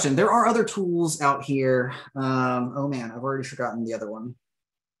 Yeah, good question. There are other tools out here. Oh man, I've already forgotten the other one.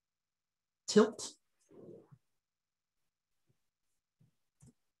 Tilt.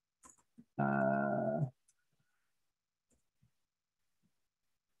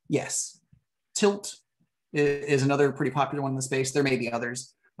 Yes, Tilt is another pretty popular one in the space. There may be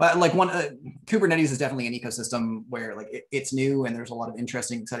others, but like Kubernetes is definitely an ecosystem where like it's new and there's a lot of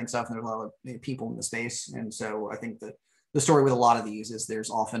interesting, exciting stuff, and there's a lot of people in the space. And so I think that the story with a lot of these is there's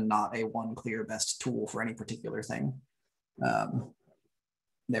often not a one clear best tool for any particular thing.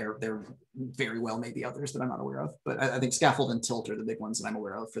 There very well may be others that I'm not aware of, but I think Skaffold and Tilt are the big ones that I'm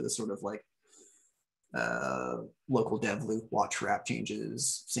aware of for this sort of like local dev loop, watch for app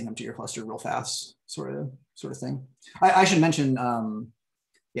changes, sing them to your cluster real fast, sort of thing. I should mention,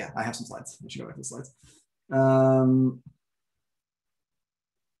 yeah, I have some slides. I should go back to the slides.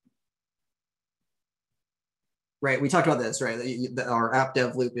 Right, we talked about this, right? Our app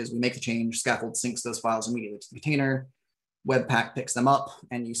dev loop is we make the change, Skaffold syncs those files immediately to the container, Webpack picks them up,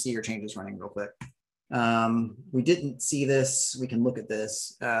 and you see your changes running real quick. We didn't see this. We can look at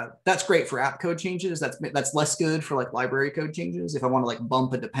this. That's great for app code changes. That's less good for like library code changes. If I want to like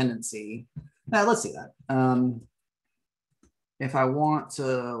bump a dependency, let's see that. If I want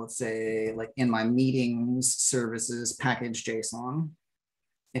to, let's say like in my meetings services package JSON,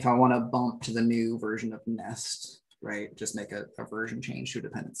 if I want to bump to the new version of Nest, right, just make a version change to a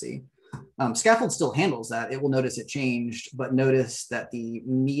dependency. Skaffold still handles that. It will notice it changed, but notice that the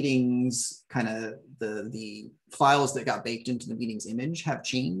meetings kind of the files that got baked into the meetings image have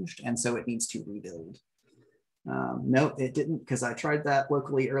changed, and so it needs to rebuild. No, it didn't, because I tried that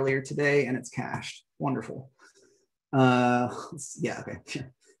locally earlier today and it's cached. Wonderful. Yeah, okay.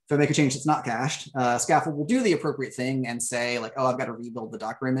 If I make a change that's not cached, Skaffold will do the appropriate thing and say like, oh, I've got to rebuild the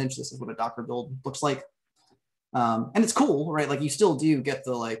Docker image. This is what a Docker build looks like. And it's cool, right? Like you still do get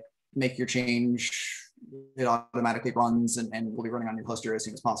the like, make your change, it automatically runs and will be running on your cluster as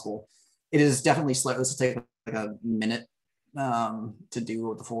soon as possible. It is definitely slow. This will take like a minute to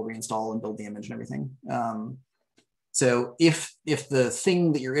do the full reinstall and build the image and everything. So if the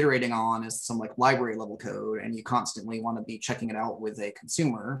thing that you're iterating on is some like library level code and you constantly want to be checking it out with a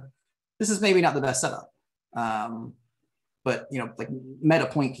consumer, this is maybe not the best setup. But you know, like meta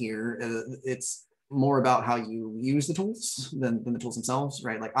point here, it's more about how you use the tools than the tools themselves,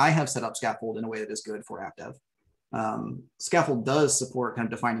 right? Like I have set up Skaffold in a way that is good for app dev. Skaffold does support kind of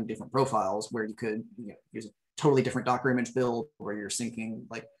defining different profiles where you could use a totally different Docker image build where you're syncing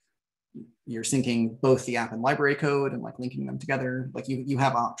both the app and library code and like linking them together. Like you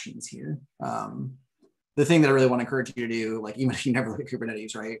have options here. The thing that I really want to encourage you to do, like even if you never look at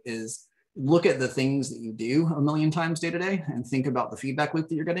Kubernetes, right, is look at the things that you do a million times day to day and think about the feedback loop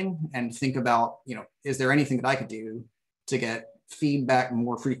that you're getting and think about, is there anything that I could do to get feedback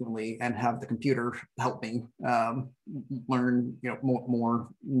more frequently and have the computer help me learn, more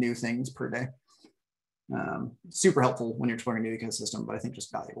new things per day. Super helpful when you're exploring a new ecosystem, but I think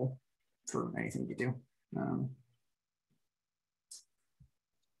just valuable for anything you do.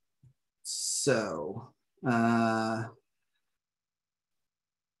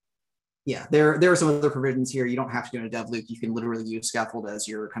 Yeah, there are some other provisions here. You don't have to do a dev loop. You can literally use Skaffold as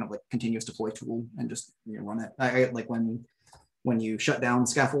your kind of like continuous deploy tool and just run it. I like when you shut down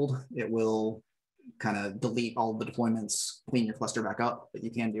Skaffold, it will kind of delete all the deployments, clean your cluster back up. But you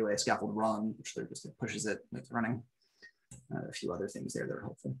can do a Skaffold run, which just pushes it, makes it running. A few other things there that are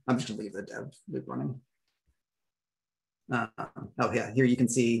helpful. I'm just gonna leave the dev loop running. Oh yeah, here you can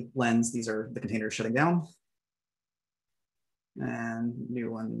see Lens. These are the containers shutting down. And new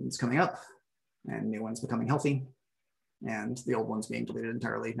ones coming up, and new ones becoming healthy, and the old ones being deleted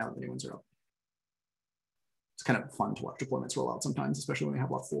entirely now that the new ones are up. It's kind of fun to watch deployments roll out sometimes, especially when we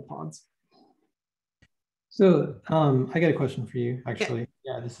have lots of full pods. So I got a question for you, actually.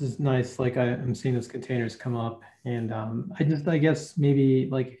 Yeah, this is nice. Like I'm seeing those containers come up, and I guess maybe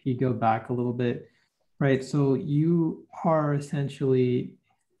like if you go back a little bit, right? So you are essentially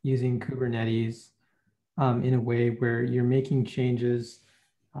using Kubernetes in a way where you're making changes,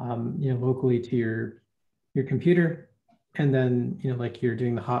 locally to your computer, and then like you're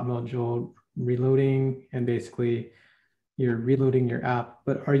doing the hot module reloading, and basically you're reloading your app.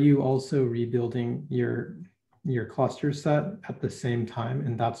 But are you also rebuilding your cluster set at the same time?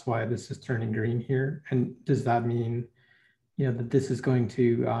 And that's why this is turning green here. And does that mean that this is going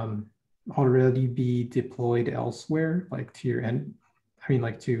to already be deployed elsewhere, like to your end? I mean,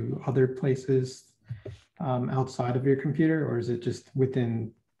 like to other places outside of your computer, or is it just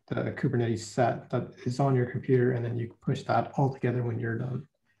within the Kubernetes set that is on your computer, and then you push that all together when you're done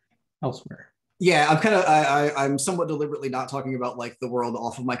elsewhere. Yeah, I'm somewhat deliberately not talking about like the world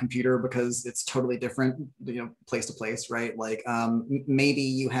off of my computer because it's totally different, place to place, right? Like maybe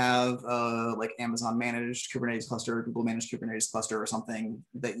you have like Amazon managed Kubernetes cluster, Google managed Kubernetes cluster or something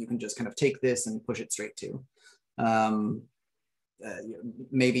that you can just kind of take this and push it straight to.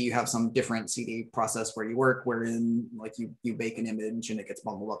 Maybe you have some different CD process where you work, wherein like you bake an image and it gets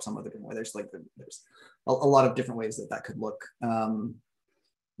bundled up some other different way. There's a lot of different ways that could look.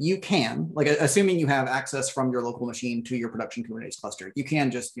 You can, like, assuming you have access from your local machine to your production Kubernetes cluster, you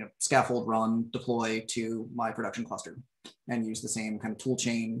can just, scaffold run, deploy to my production cluster and use the same kind of tool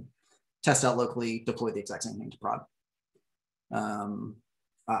chain, test out locally, deploy the exact same thing to prod.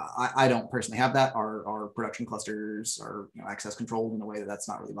 I don't personally have that. Our production clusters are access controlled in a way that's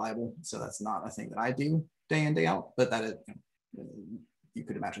not really viable. So that's not a thing that I do day in, day out, but that is, you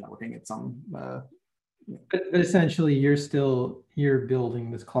could imagine that working at some But essentially, you're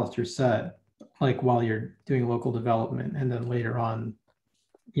building this cluster set like while you're doing local development, and then later on,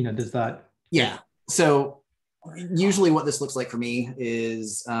 does that? Yeah. So usually, what this looks like for me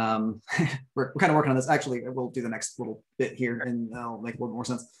is we're kind of working on this. Actually, we'll do the next little bit here, and that'll make a little more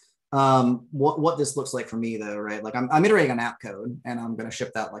sense. What this looks like for me, though, right? Like I'm iterating on app code, and I'm going to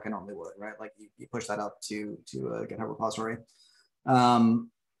ship that like I normally would, right? Like you push that up to a GitHub repository.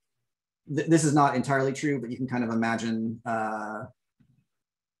 This is not entirely true, but you can kind of imagine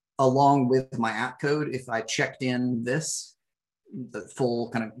along with my app code, if I checked in the full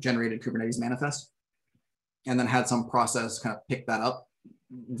kind of generated Kubernetes manifest, and then had some process kind of pick that up,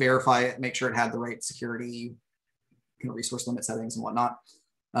 verify it, make sure it had the right security, resource limit settings and whatnot.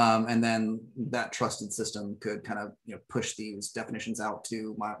 And then that trusted system could kind of push these definitions out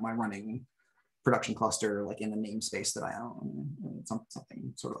to my running production cluster, like in the namespace that I own,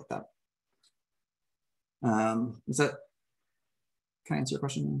 something sort of like that. Can I answer your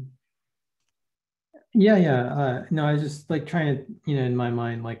question? Yeah. No, I was just like trying to, in my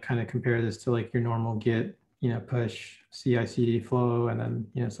mind, like kind of compare this to like your normal Git, push CI/CD flow, and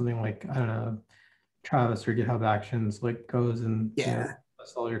then, something like, I don't know, Travis or GitHub Actions like goes and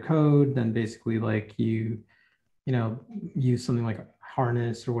lists all your code. Then basically like you use something like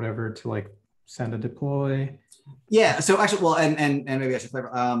harness or whatever to like send a deploy. Yeah. So actually, well, and maybe I should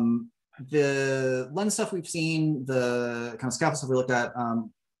clarify. The Lens stuff we've seen, the kind of scaffold stuff we looked at,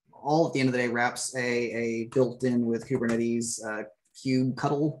 all at the end of the day wraps a built-in with Kubernetes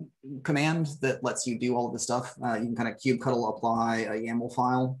kubectl command that lets you do all of this stuff. You can kind of kubectl apply a YAML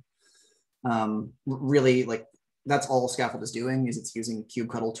file. Really, like that's all Scaffold is doing, is it's using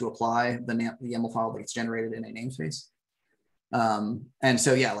kubectl to apply the YAML file that gets generated in a namespace. And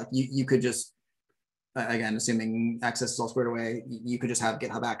so yeah, like you could just, again, assuming access is all squared away, you could just have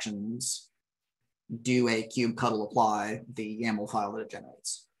GitHub Actions do a kubectl apply the YAML file that it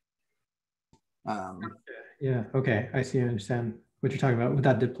generates. Yeah, okay, I see, I understand what you're talking about with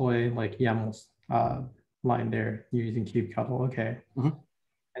that deploy, like YAMLs line there, you're using kubectl, okay. Mm-hmm.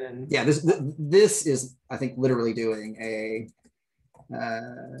 And then, yeah, this is, I think, literally doing a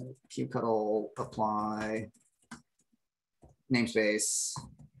kubectl apply namespace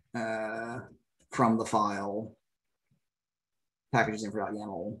from the file packages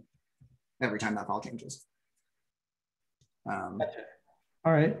info.yaml every time that file changes. All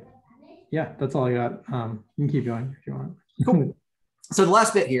right. Yeah, that's all I got. You can keep going if you want. Cool. So the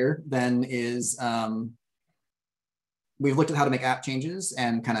last bit here then is we've looked at how to make app changes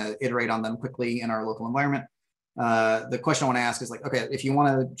and kind of iterate on them quickly in our local environment. The question I want to ask is like, okay, if you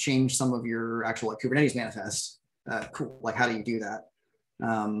want to change some of your actual like Kubernetes manifest, cool. Like, how do you do that?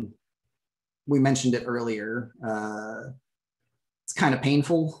 We mentioned it earlier. It's kind of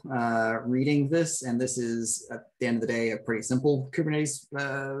painful reading this, and this is at the end of the day a pretty simple Kubernetes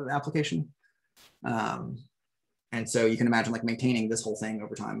application. And so you can imagine like maintaining this whole thing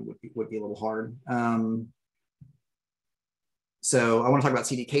over time would be a little hard. So I want to talk about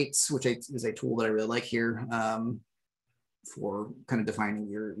CDK, which is a tool that I really like here for kind of defining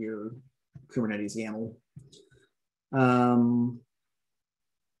your Kubernetes YAML.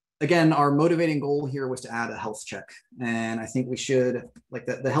 Again, our motivating goal here was to add a health check. And I think we should, like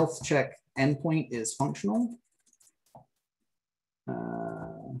the health check endpoint is functional.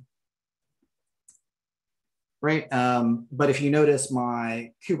 Right, but if you notice,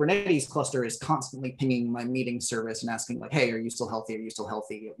 my Kubernetes cluster is constantly pinging my meeting service and asking like, hey, are you still healthy? Are you still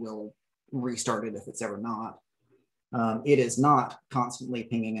healthy? It will restart it if it's ever not. It is not constantly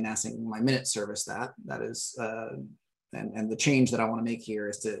pinging and asking my minute service that is, and the change that I want to make here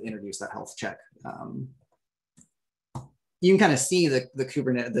is to introduce that health check. you can kind of see the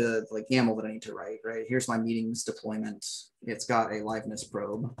Kubernetes, the like YAML that I need to write, right? Here's my meetings deployment. It's got a liveness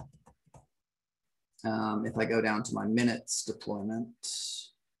probe. If I go down to my minutes deployment,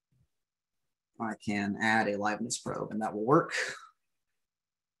 I can add a liveness probe, and that will work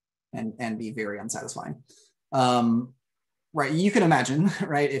and be very unsatisfying. Right, you can imagine,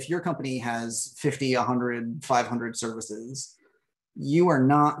 right, if your company has 50, 100, 500 services, you are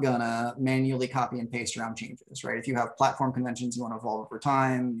not gonna manually copy and paste around changes, right? If you have platform conventions you want to evolve over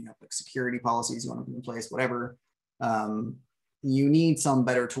time, you know, like security policies you want to put in place, whatever, you need some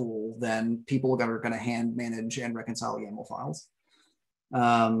better tool than people that are going to hand manage and reconcile YAML files.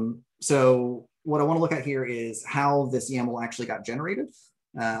 So what I want to look at here is how this YAML actually got generated.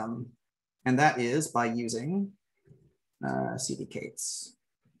 And that is by using cd-k8s.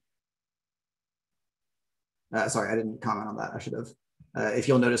 Sorry, I didn't comment on that. I should have. If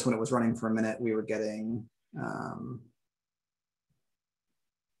you'll notice, when it was running for a minute, we were getting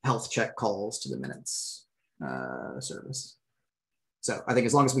health check calls to the minutes service. So I think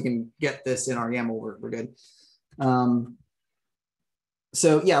as long as we can get this in our YAML, we're good.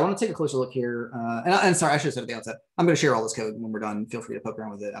 So yeah, I want to take a closer look here. And sorry, I should have said at the outset, I'm going to share all this code when we're done. Feel free to poke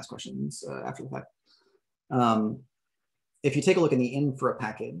around with it, ask questions after the fact. If you take a look in the infra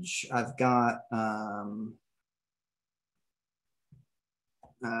package, I've got,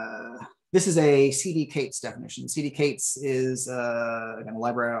 this is a cd-k8s definition. cd-k8s is again, a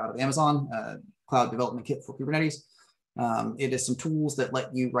library out of Amazon, cloud development kit for Kubernetes. It is some tools that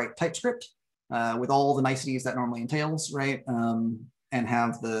let you write TypeScript with all the niceties that normally entails, right? And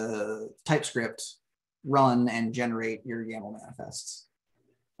have the TypeScript run and generate your YAML manifests.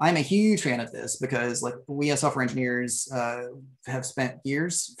 I'm a huge fan of this because, like, we as software engineers have spent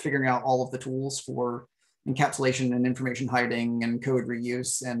years figuring out all of the tools for encapsulation and information hiding and code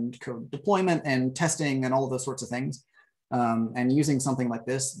reuse and code deployment and testing and all of those sorts of things. And using something like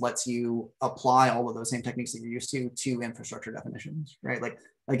this lets you apply all of those same techniques that you're used to infrastructure definitions, right? Like,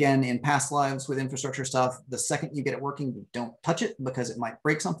 again, in past lives with infrastructure stuff, the second you get it working, you don't touch it because it might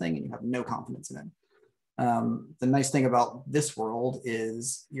break something and you have no confidence in it. The nice thing about this world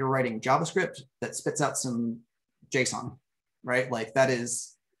is you're writing JavaScript that spits out some JSON, right? Like, that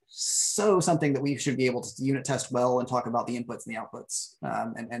is so something that we should be able to unit test well and talk about the inputs and the outputs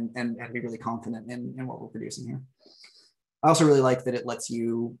and be really confident in what we're producing here. I also really like that it lets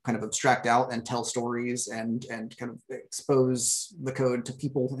you kind of abstract out and tell stories and kind of expose the code to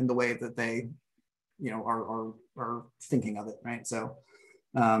people in the way that they, you know, are thinking of it, right? So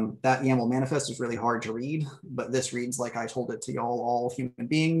that YAML manifest is really hard to read, but this reads like I told it to y'all, all human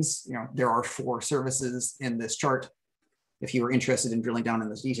beings. You know, there are 4 services in this chart. If you are interested in drilling down in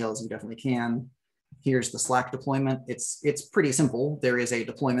those details, you definitely can. Here's the Slack deployment. It's pretty simple. There is a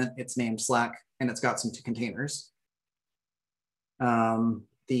deployment, it's named Slack, and it's got some containers.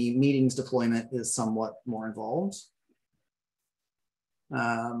 The meetings deployment is somewhat more involved.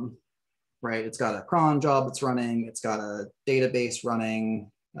 Right, it's got a cron job that's running, it's got a database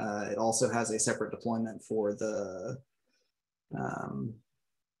running. It also has a separate deployment for the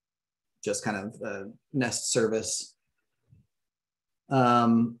just kind of nest service.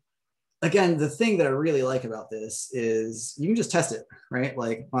 Again, the thing that I really like about this is you can just test it, right?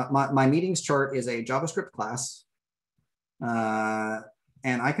 Like my meetings chart is a JavaScript class.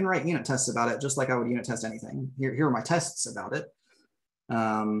 And I can write unit tests about it just like I would unit test anything. Here are my tests about it.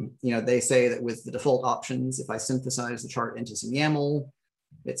 You know, they say that with the default options, if I synthesize the chart into some YAML,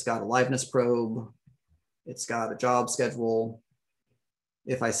 it's got a liveness probe, it's got a job schedule.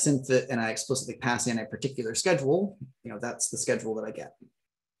 If I synth it and I explicitly pass in a particular schedule, you know, that's the schedule that I get.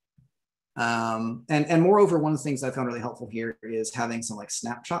 And moreover, one of the things I found really helpful here is having some like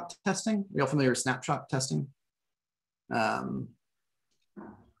snapshot testing. Are you all familiar with snapshot testing?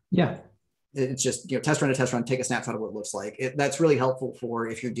 Yeah. It's just, you know, test run to test run, take a snapshot of what it looks like. That's really helpful for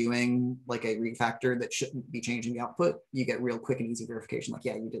if you're doing like a refactor that shouldn't be changing the output. You get real quick and easy verification. Like,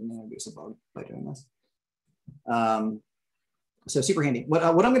 yeah, you didn't introduce a bug by doing this. So super handy. What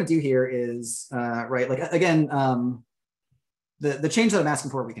I'm going to do here is, right, like, again, the change that I'm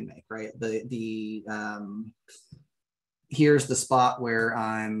asking for, we can make, right? Here's the spot where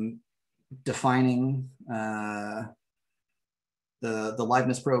I'm defining the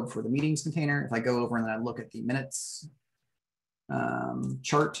liveness probe for the meetings container. If I go over and then I look at the minutes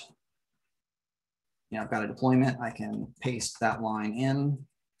chart, you know, I've got a deployment. I can paste that line in.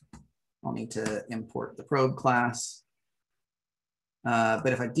 I'll need to import the probe class. But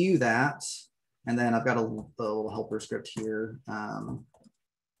if I do that, and then I've got a little helper script here.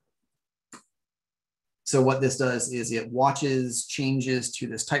 So what this does is it watches changes to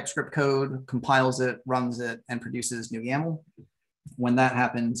this TypeScript code, compiles it, runs it, and produces new YAML. When that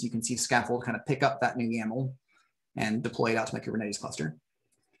happens, you can see Skaffold kind of pick up that new YAML and deploy it out to my Kubernetes cluster.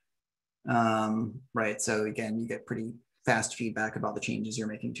 Right, so again, you get pretty fast feedback about the changes you're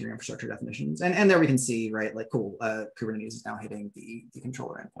making to your infrastructure definitions. And there we can see, right, like, cool, Kubernetes is now hitting the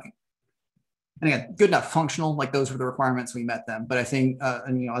controller endpoint. And again, good enough, functional, like those were the requirements, we met them. But I think,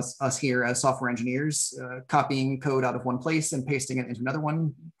 and you know, us here as software engineers, copying code out of one place and pasting it into another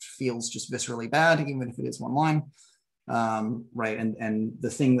one feels just viscerally bad, even if it is one line. Right, and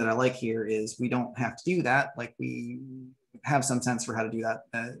the thing that I like here is we don't have to do that. Like, we have some sense for how to do that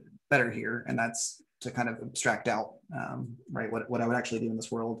better here, and that's to kind of abstract out, right, what I would actually do in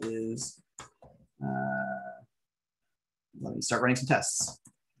this world is, let me start running some tests.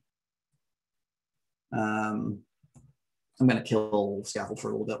 I'm going to kill Skaffold for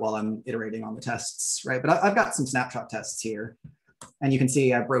a little bit while I'm iterating on the tests, right? But I've got some snapshot tests here, and you can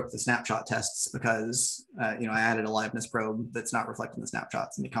see I broke the snapshot tests because you know, I added a liveness probe that's not reflecting the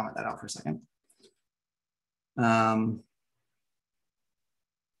snapshots. Let me comment that out for a second.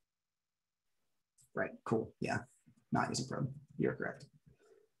 Right, cool, yeah, not using probe, you're correct.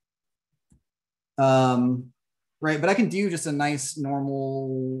 Right, but I can do just a nice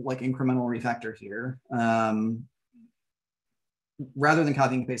normal, like, incremental refactor here. Rather than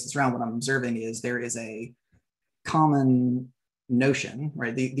copying and paste this around, what I'm observing is there is a common notion,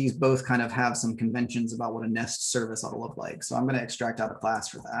 right? These both kind of have some conventions about what a nest service ought to look like. So I'm going to extract out a class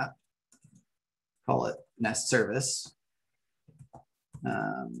for that, call it nest service.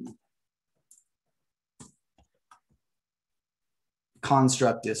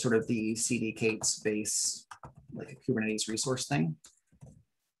 Construct is sort of the cd-k8s base, like a Kubernetes resource thing.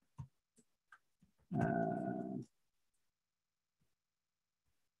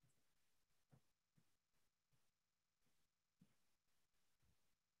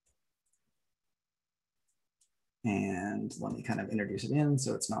 And let me kind of introduce it in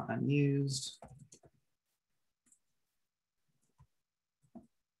so it's not unused.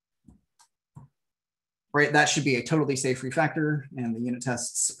 Right, that should be a totally safe refactor, and the unit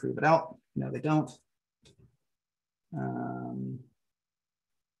tests prove it out. No, they don't.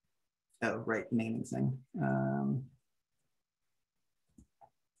 Oh, right, naming thing.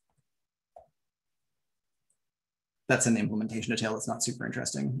 That's an implementation detail. It's not super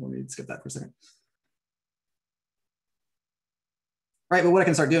interesting. Let me skip that for a second. Right, but what I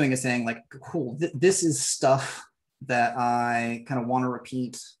can start doing is saying, like, cool, this is stuff that I kind of want to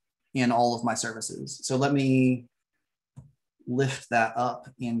repeat in all of my services. So let me lift that up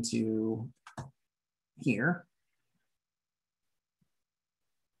into here.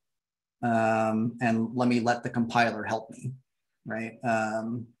 And let me let the compiler help me, right?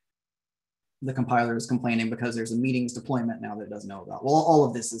 The compiler is complaining because there's a meetings deployment now that it doesn't know about. Well, all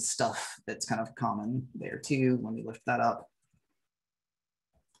of this is stuff that's kind of common there too. Let me lift that up.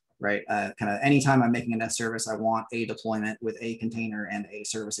 Right, kind of anytime I'm making a nest service, I want a deployment with a container and a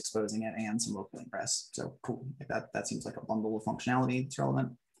service exposing it and some local ingress. So cool, like that seems like a bundle of functionality that's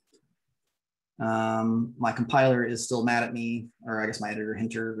relevant. My compiler is still mad at me, or I guess my editor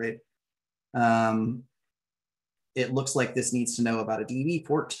hinter, right? It looks like this needs to know about a DB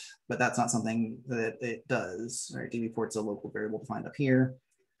port, but that's not something that it does. Right, DB port's a local variable defined up here.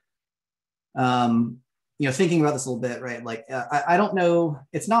 You know, thinking about this a little bit, right? Like, I don't know,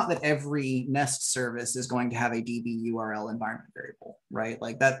 it's not that every nest service is going to have a DB URL environment variable, right?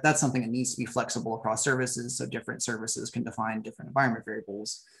 Like that's something that needs to be flexible across services, so different services can define different environment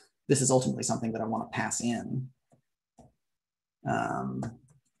variables. This is ultimately something that I want to pass in.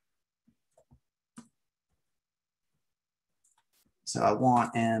 So I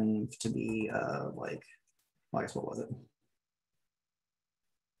want env to be like, well, I guess what was it?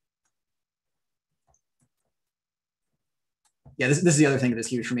 Yeah, this is the other thing that is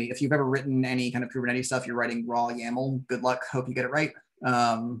huge for me. If you've ever written any kind of Kubernetes stuff, you're writing raw YAML. Good luck. Hope you get it right.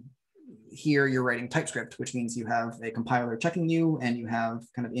 Here you're writing TypeScript, which means you have a compiler checking you, and you have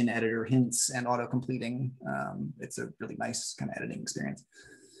kind of in-editor hints and auto-completing. It's a really nice kind of editing experience.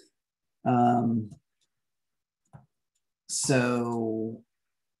 So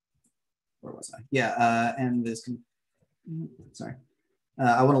where was I? Yeah, and this, sorry.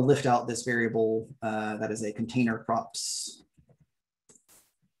 I want to lift out this variable that is a container props.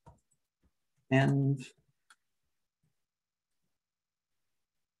 And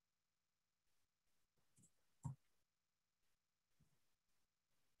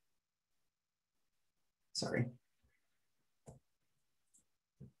sorry.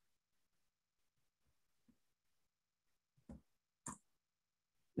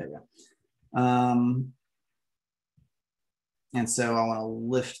 There we go. And so I want to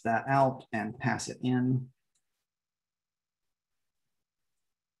lift that out and pass it in.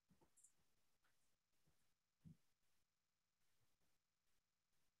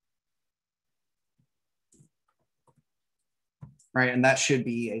 Right, and that should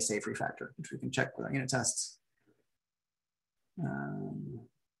be a safe refactor, which we can check with our unit tests.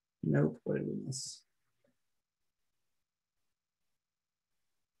 Nope, what did we miss?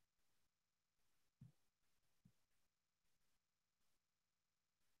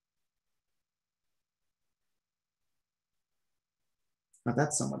 Oh,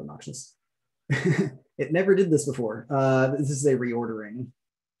 that's somewhat obnoxious. It never did this before. This is a reordering.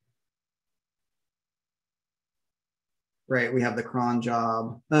 Right, we have the cron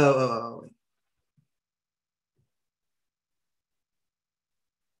job. Oh.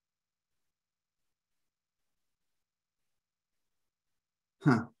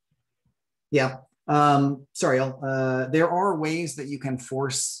 Huh. Yeah. Sorry, there are ways that you can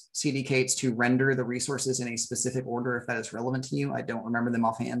force CDKs to render the resources in a specific order if that is relevant to you. I don't remember them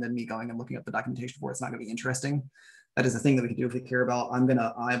offhand, and me going and looking up the documentation for it's not going to be interesting. That is a thing that we can do if we care about. I'm going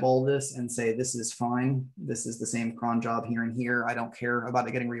to eyeball this and say this is fine. This is the same cron job here and here. I don't care about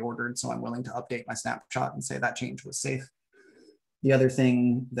it getting reordered, so I'm willing to update my snapshot and say that change was safe. The other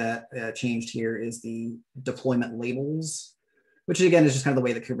thing that changed here is the deployment labels, which again is just kind of the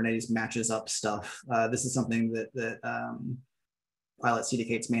way that Kubernetes matches up stuff. This is something that I let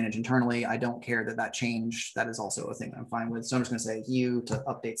CDKs manage internally. I don't care that that changed. That is also a thing I'm fine with. So I'm just going to say you to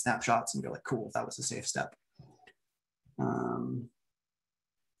update snapshots and go like, cool, that was a safe step. I'm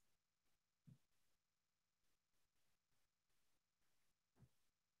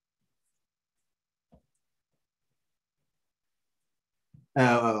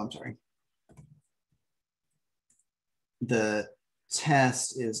sorry. The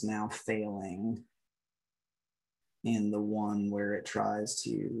test is now failing in the one where it tries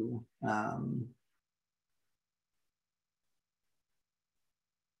to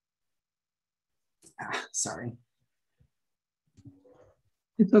sorry.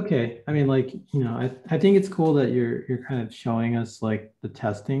 It's okay. I mean, like, you know, I think it's cool that you're kind of showing us like the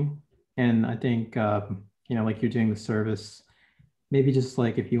testing. And I think, you know, like you're doing the service, maybe just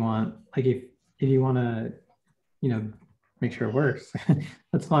like if you want, like if you want to, you know, make sure it works,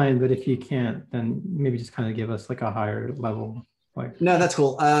 that's fine. But if you can't, then maybe just kind of give us like a higher level. Like, no, that's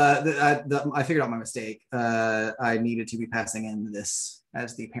cool. I figured out my mistake. I needed to be passing in this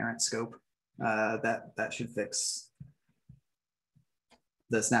as the parent scope. That should fix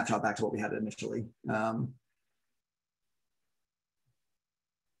the snapshot back to what we had initially. Yeah,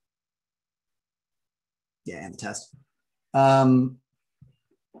 and the test.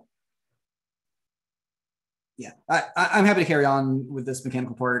 Yeah, I'm happy to carry on with this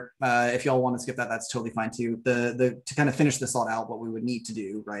mechanical part. If y'all want to skip that, that's totally fine too. To kind of finish this all out, what we would need to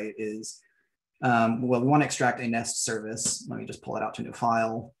do, right, is, well, we want to extract a nest service. Let me just pull it out to a new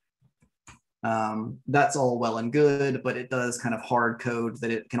file. That's all well and good, but it does kind of hard code that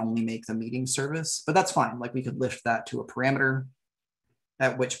it can only make the meeting service, but that's fine. Like we could lift that to a parameter,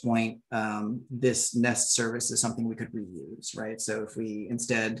 at which point this nest service is something we could reuse, right? So if we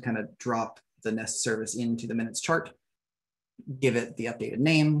instead kind of drop the nest service into the minutes chart, give it the updated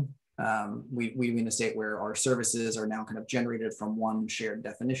name, we're in a state where our services are now kind of generated from one shared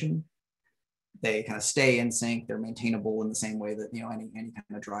definition. They kind of stay in sync. They're maintainable in the same way that, you know, any kind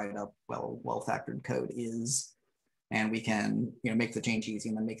of dried up, well factored code is. And we can, you know, make the change easy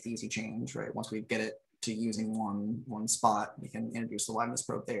and then make the easy change, right? Once we get it to using one spot, we can introduce the liveness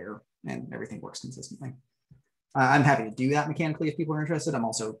probe there and everything works consistently. I'm happy to do that mechanically if people are interested. I'm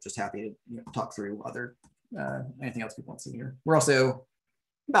also just happy to, you know, talk through other anything else people want to see here. We're also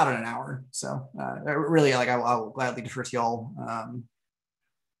about in an hour, so really, like I'll gladly defer to y'all.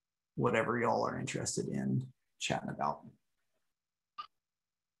 Whatever y'all are interested in chatting about.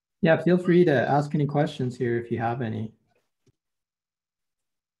 yeah, feel free to ask any questions here if you have any.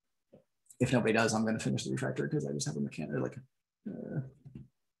 If nobody does, I'm going to finish the refactor because I just have a mechanic, like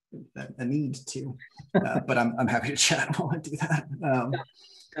a need to. But I'm happy to chat while I do that.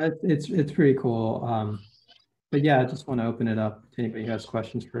 It's pretty cool. But yeah, I just want to open it up to anybody who has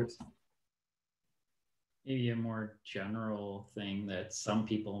questions first. Maybe a more general thing that some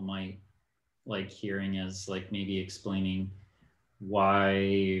people might like hearing is like maybe explaining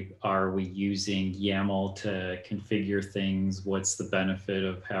why are we using YAML to configure things? What's the benefit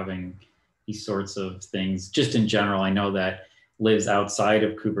of having these sorts of things? Just in general, I know that lives outside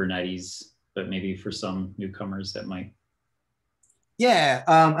of Kubernetes, but maybe for some newcomers that might. Yeah,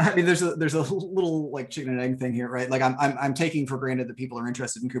 I mean, there's a little like chicken and egg thing here, right? Like I'm taking for granted that people are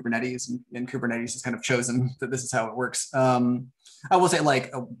interested in Kubernetes, and Kubernetes has kind of chosen that this is how it works. I will say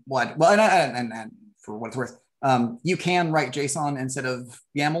like what well, and for what it's worth, you can write JSON instead of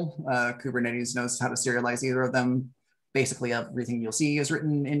YAML. Kubernetes knows how to serialize either of them. Basically, everything you'll see is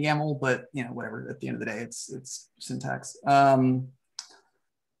written in YAML, but you know, whatever. At the end of the day, it's syntax.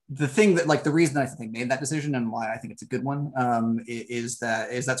 The thing that, like, the reason I think they made that decision and why I think it's a good one is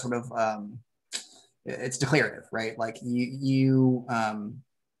that sort of it's declarative, right? Like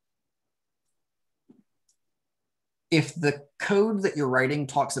if the code that you're writing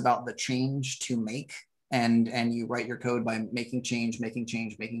talks about the change to make, and you write your code by making change, like, you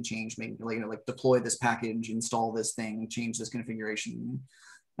know, like deploy this package, install this thing, change this configuration.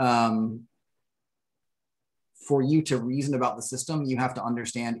 For you to reason about the system, you have to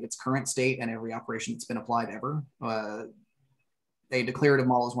understand its current state and every operation that's been applied ever. A declarative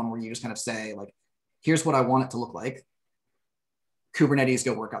model is one where you just kind of say, like, here's what I want it to look like. Kubernetes,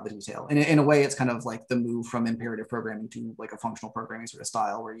 go work out the detail. And in a way, it's kind of like the move from imperative programming to like a functional programming sort of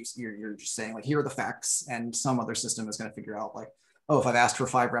style, where you're just saying, like, here are the facts, and some other system is going to figure out, like, oh, if I've asked for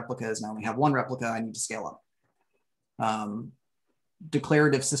 5 replicas and I only have 1 replica, I need to scale up.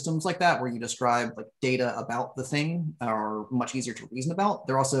 Declarative systems like that, where you describe like data about the thing, are much easier to reason about.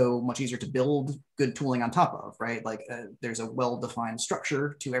 They're also much easier to build good tooling on top of, right? Like there's a well-defined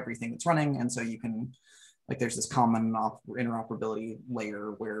structure to everything that's running, and so you can, like, there's this common interoperability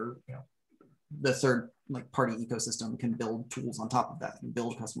layer where, you know, the third like party ecosystem can build tools on top of that, and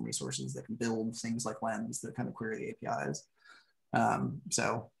build custom resources that can build things like Lens that kind of query the APIs.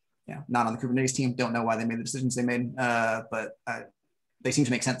 So yeah, not on the Kubernetes team, don't know why they made the decisions they made, but they seem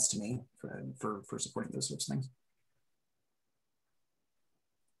to make sense to me for supporting those sorts of things.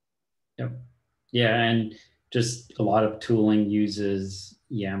 Yep. Yeah, and just a lot of tooling uses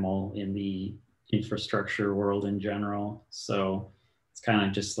YAML in the infrastructure world in general. So it's kind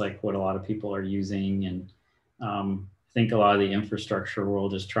of just like what a lot of people are using. And I think a lot of the infrastructure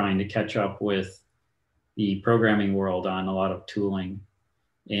world is trying to catch up with the programming world on a lot of tooling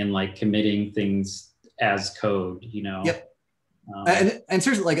and like committing things as code, you know? Yep. And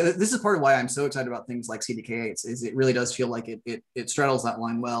seriously, like, this is part of why I'm so excited about things like CDK8s, is it really does feel like it straddles that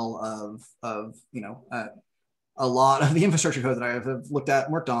line well of you know, a lot of the infrastructure code that I have looked at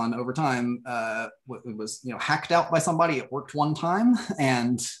and worked on over time was, you know, hacked out by somebody. It worked one time,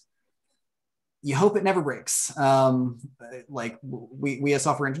 and you hope it never breaks. Like we as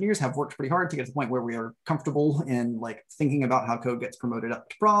software engineers have worked pretty hard to get to the point where we are comfortable in like thinking about how code gets promoted up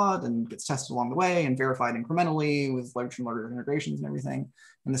to prod and gets tested along the way and verified incrementally with large and larger integrations and everything.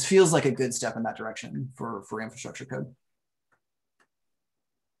 And this feels like a good step in that direction for infrastructure code.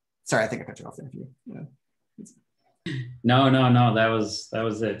 Sorry, I think I cut you off there. No, that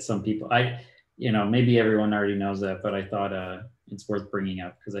was it. Some people, you know, maybe everyone already knows that, but I thought it's worth bringing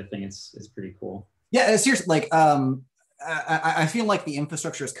up because I think it's pretty cool. Yeah, seriously, like I feel like the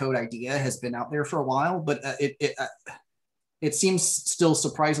infrastructure as code idea has been out there for a while, but it seems still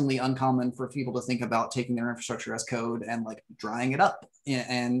surprisingly uncommon for people to think about taking their infrastructure as code and like drying it up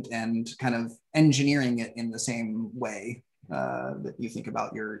and kind of engineering it in the same way that you think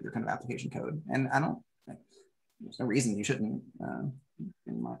about your kind of application code. And there's no reason you shouldn't,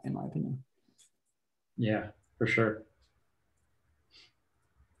 in my opinion. Yeah, for sure.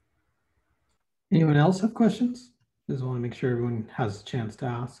 Anyone else have questions? Just want to make sure everyone has a chance to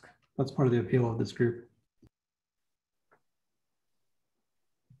ask. That's part of the appeal of this group.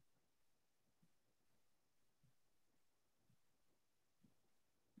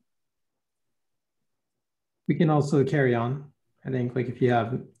 We can also carry on. I think, like, if you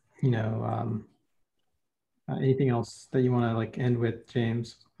have, you know, anything else that you want to like end with,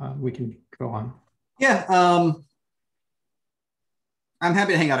 James, we can go on. Yeah. I'm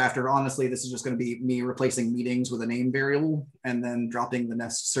happy to hang out after. Honestly, this is just going to be me replacing meetings with a name variable and then dropping the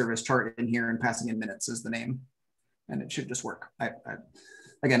Nest service chart in here and passing in minutes as the name. And it should just work.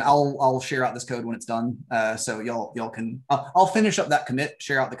 Again, I'll share out this code when it's done. So y'all can, I'll finish up that commit,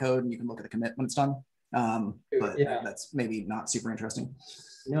 share out the code, and you can look at the commit when it's done. But yeah, that's maybe not super interesting.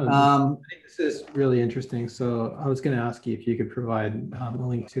 No, I think this is really interesting. So I was going to ask you if you could provide a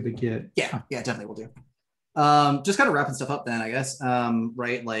link to the Git. Yeah, definitely will do. Just kind of wrapping stuff up then, I guess,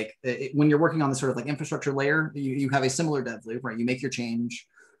 right? Like when you're working on this sort of like infrastructure layer, you have a similar dev loop, right? You make your change.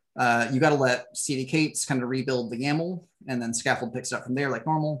 You got to let CDK8s kind of rebuild the YAML, and then Skaffold picks it up from there like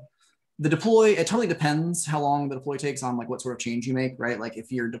normal. The deploy, it totally depends how long the deploy takes on like what sort of change you make, right? Like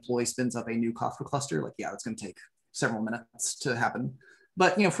if your deploy spins up a new Kafka cluster, like, yeah, it's going to take several minutes to happen.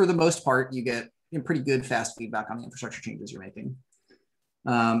 But, you know, for the most part, you get pretty good fast feedback on the infrastructure changes you're making.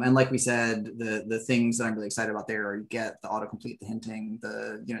 And like we said, the things that I'm really excited about there are you get the autocomplete, the hinting,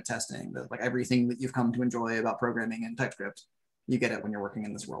 the unit testing, the, like everything that you've come to enjoy about programming and TypeScript. You get it when you're working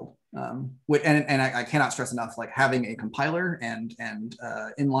in this world. And I cannot stress enough, like having a compiler and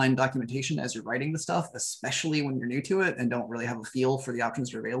inline documentation as you're writing the stuff, especially when you're new to it and don't really have a feel for the options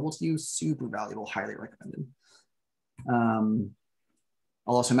that are available to you, super valuable, highly recommended.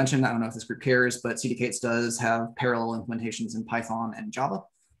 I'll also mention, I don't know if this group cares, but CDKs does have parallel implementations in Python and Java.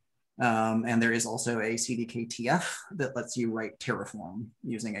 And there is also a CDK-TF that lets you write Terraform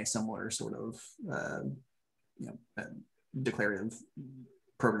using a similar sort of declarative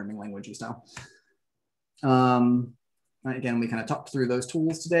programming language style. Again, we kind of talked through those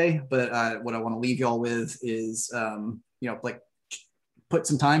tools today, but what I want to leave y'all with is, like put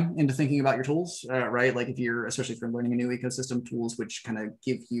some time into thinking about your tools, right? Like especially if you're learning a new ecosystem, tools which kind of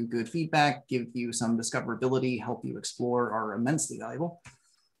give you good feedback, give you some discoverability, help you explore are immensely valuable.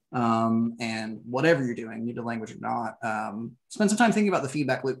 And whatever you're doing, need a language or not, spend some time thinking about the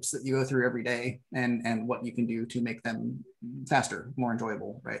feedback loops that you go through every day and what you can do to make them faster, more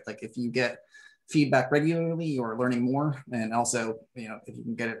enjoyable, right? Like if you get feedback regularly, you're learning more. And also, if you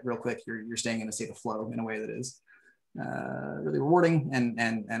can get it real quick, you're staying in a state of flow in a way that is really rewarding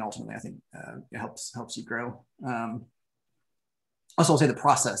and ultimately I think it helps you grow. Also, I'll say the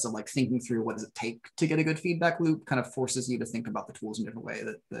process of like thinking through what does it take to get a good feedback loop kind of forces you to think about the tools in a different way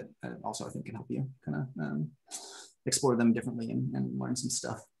that also I think can help you kind of explore them differently and learn some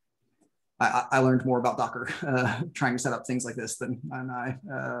stuff. I learned more about Docker trying to set up things like this than I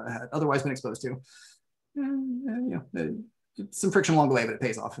had otherwise been exposed to. Some friction along the way, but it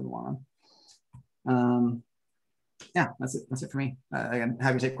pays off in the long run. Yeah, that's it for me. Again,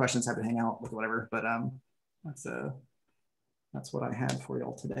 happy to take questions, happy to hang out with whatever, but that's what I had for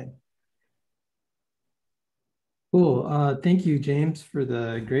y'all today. Cool. Thank you, James, for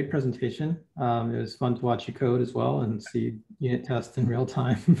the great presentation. It was fun to watch you code as well and see unit tests in real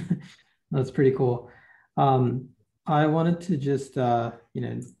time. That's pretty cool. I wanted to just,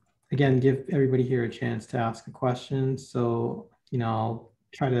 again, give everybody here a chance to ask a question. So, I'll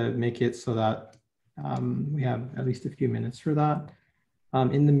try to make it so that we have at least a few minutes for that.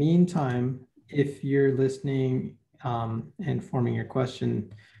 In the meantime, if you're listening and forming your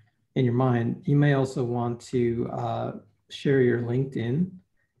question in your mind, you may also want to share your LinkedIn,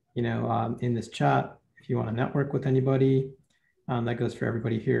 in this chat. If you want to network with anybody, that goes for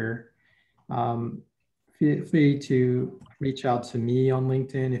everybody here. Feel free to reach out to me on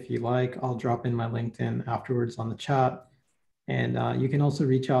LinkedIn if you like. I'll drop in my LinkedIn afterwards on the chat. And you can also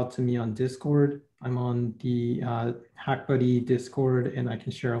reach out to me on Discord. I'm on the HackBuddy Discord, and I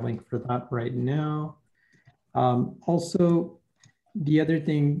can share a link for that right now. Also, the other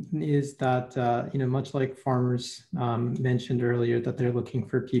thing is that, much like farmers mentioned earlier, that they're looking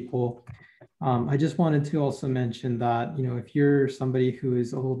for people. I just wanted to also mention that, if you're somebody who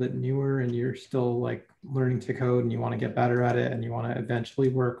is a little bit newer and you're still like learning to code and you want to get better at it and you want to eventually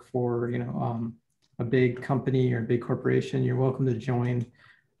work for, a big company or a big corporation, you're welcome to join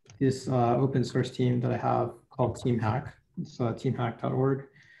this open source team that I have called Team Hack. It's teamhack.org.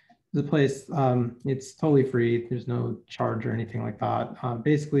 The place, it's totally free. There's no charge or anything like that.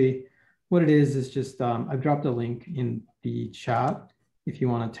 Basically, what it is just, I've dropped a link in the chat. If you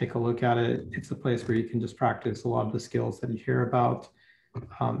want to take a look at it, it's a place where you can just practice a lot of the skills that you hear about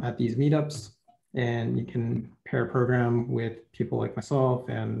at these meetups. And you can pair program with people like myself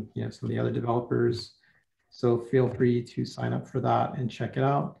and some of the other developers. So feel free to sign up for that and check it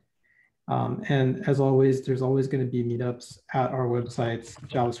out. And as always, there's always going to be meetups at our websites,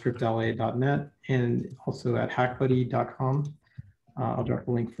 javascriptla.net and also at hackbuddy.com. I'll drop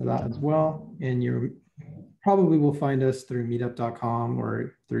a link for that as well. And you probably will find us through meetup.com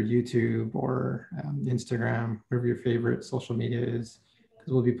or through YouTube or Instagram, wherever your favorite social media is,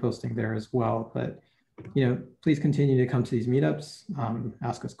 because we'll be posting there as well. But, please continue to come to these meetups,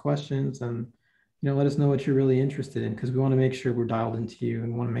 ask us questions, and let us know what you're really interested in, because we want to make sure we're dialed into you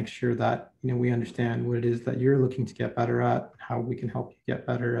and want to make sure that, we understand what it is that you're looking to get better at, how we can help you get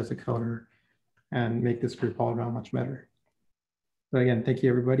better as a coder and make this group all around much better. So again, thank you,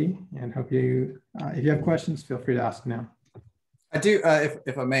 everybody. And hope you, if you have questions, feel free to ask now. I do,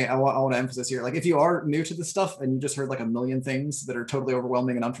 if I may, I want to emphasize here, like if you are new to this stuff and you just heard like a million things that are totally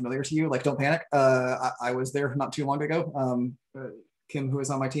overwhelming and unfamiliar to you, like don't panic. I was there not too long ago. Kim, who is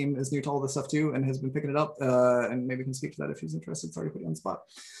on my team, is new to all this stuff too and has been picking it up and maybe can speak to that if she's interested. Sorry to put you on the spot.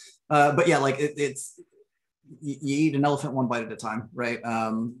 But yeah, like it's you eat an elephant one bite at a time, right?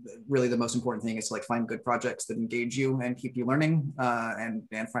 Really, the most important thing is to like find good projects that engage you and keep you learning,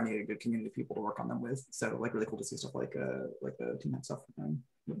 and finding a good community of people to work on them with. So like really cool to see stuff like the team hack stuff.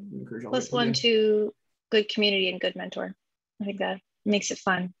 Encourage all Plus one, two, good community and good mentor. I think that makes it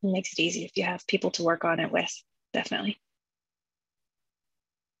fun and makes it easy if you have people to work on it with. Definitely.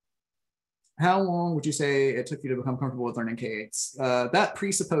 How long would you say it took you to become comfortable with learning K8s? That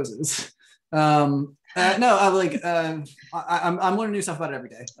presupposes. No, I'm learning new stuff about it every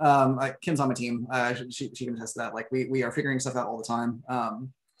day. Kim's on my team. She can attest to that. Like we are figuring stuff out all the time.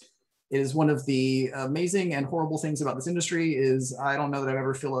 It is one of the amazing and horrible things about this industry is I don't know that I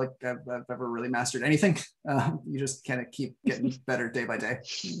ever feel like I've ever really mastered anything. You just kind of keep getting better day by day.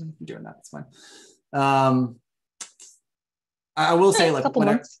 Keep doing that, it's fine. I will say like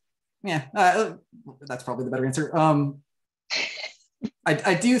whenever, yeah, that's probably the better answer.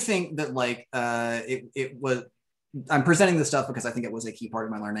 I do think that like it was, I'm presenting this stuff because I think it was a key part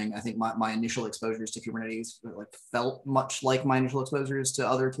of my learning. I think my initial exposures to Kubernetes like felt much like my initial exposures to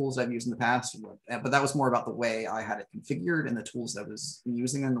other tools I've used in the past, but that was more about the way I had it configured and the tools that I was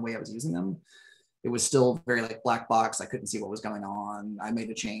using and the way I was using them. It was still very like black box. I couldn't see what was going on. I made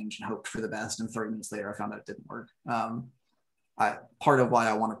a change and hoped for the best, and 30 minutes later I found out it didn't work. Part of why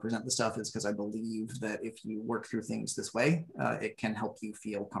I want to present this stuff is because I believe that if you work through things this way, it can help you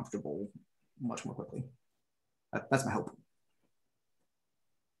feel comfortable much more quickly. That's my hope.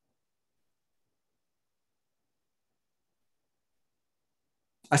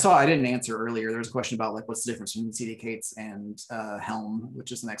 I didn't answer earlier. There was a question about like what's the difference between CDK and Helm,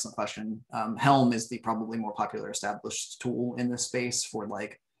 which is an excellent question. Helm is the probably more popular established tool in this space for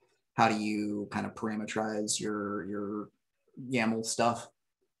like how do you kind of parameterize your YAML stuff.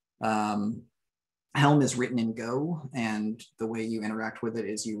 Helm is written in Go, and the way you interact with it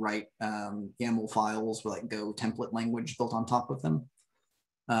is you write YAML files with like Go template language built on top of them.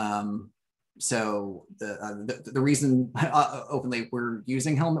 So the reason openly we're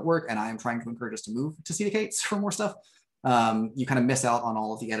using Helm at work, and I am trying to encourage us to move to CDKs for more stuff, you kind of miss out on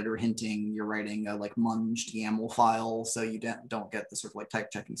all of the editor hinting. You're writing a like munged YAML file, so you don't get the sort of like type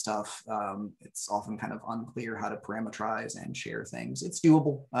checking stuff. It's often kind of unclear how to parameterize and share things. It's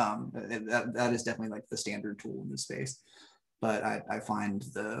doable. That is definitely like the standard tool in this space. But I find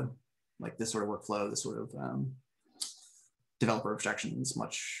this sort of workflow, this sort of developer abstractions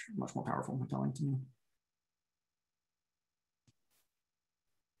much more powerful and compelling to me.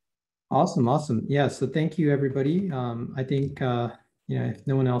 Awesome. Yeah, so thank you, everybody. I think, if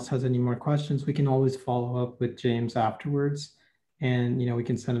no one else has any more questions, we can always follow up with James afterwards. And, we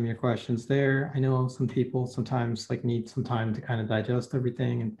can send him your questions there. I know some people sometimes like need some time to kind of digest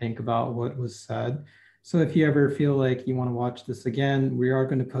everything and think about what was said. So if you ever feel like you want to watch this again, we are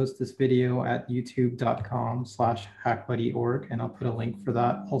going to post this video at youtube.com/hackbuddy.org, and I'll put a link for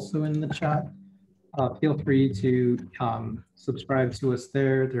that also in the chat. Feel free to subscribe to us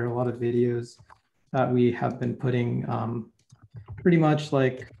there. There are a lot of videos that we have been putting pretty much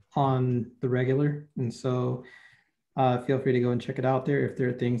like on the regular. And so feel free to go and check it out there if there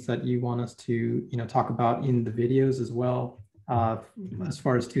are things that you want us to talk about in the videos as well. As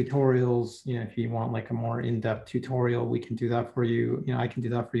far as tutorials, if you want like a more in-depth tutorial, we can do that for you. I can do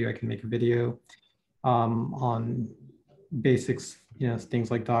that for you. I can make a video on basics, things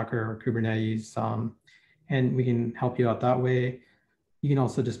like Docker or Kubernetes, and we can help you out that way. You can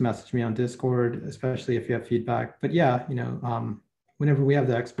also just message me on Discord, especially if you have feedback. But yeah, whenever we have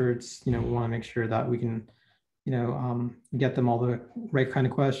the experts, we want to make sure that we can, get them all the right kind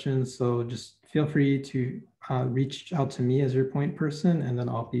of questions. So just feel free to reach out to me as your point person, and then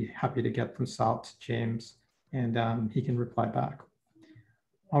I'll be happy to get them out to James, and he can reply back.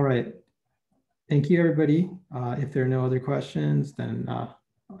 All right. Thank you, everybody. If there are no other questions, then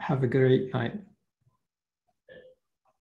have a great night.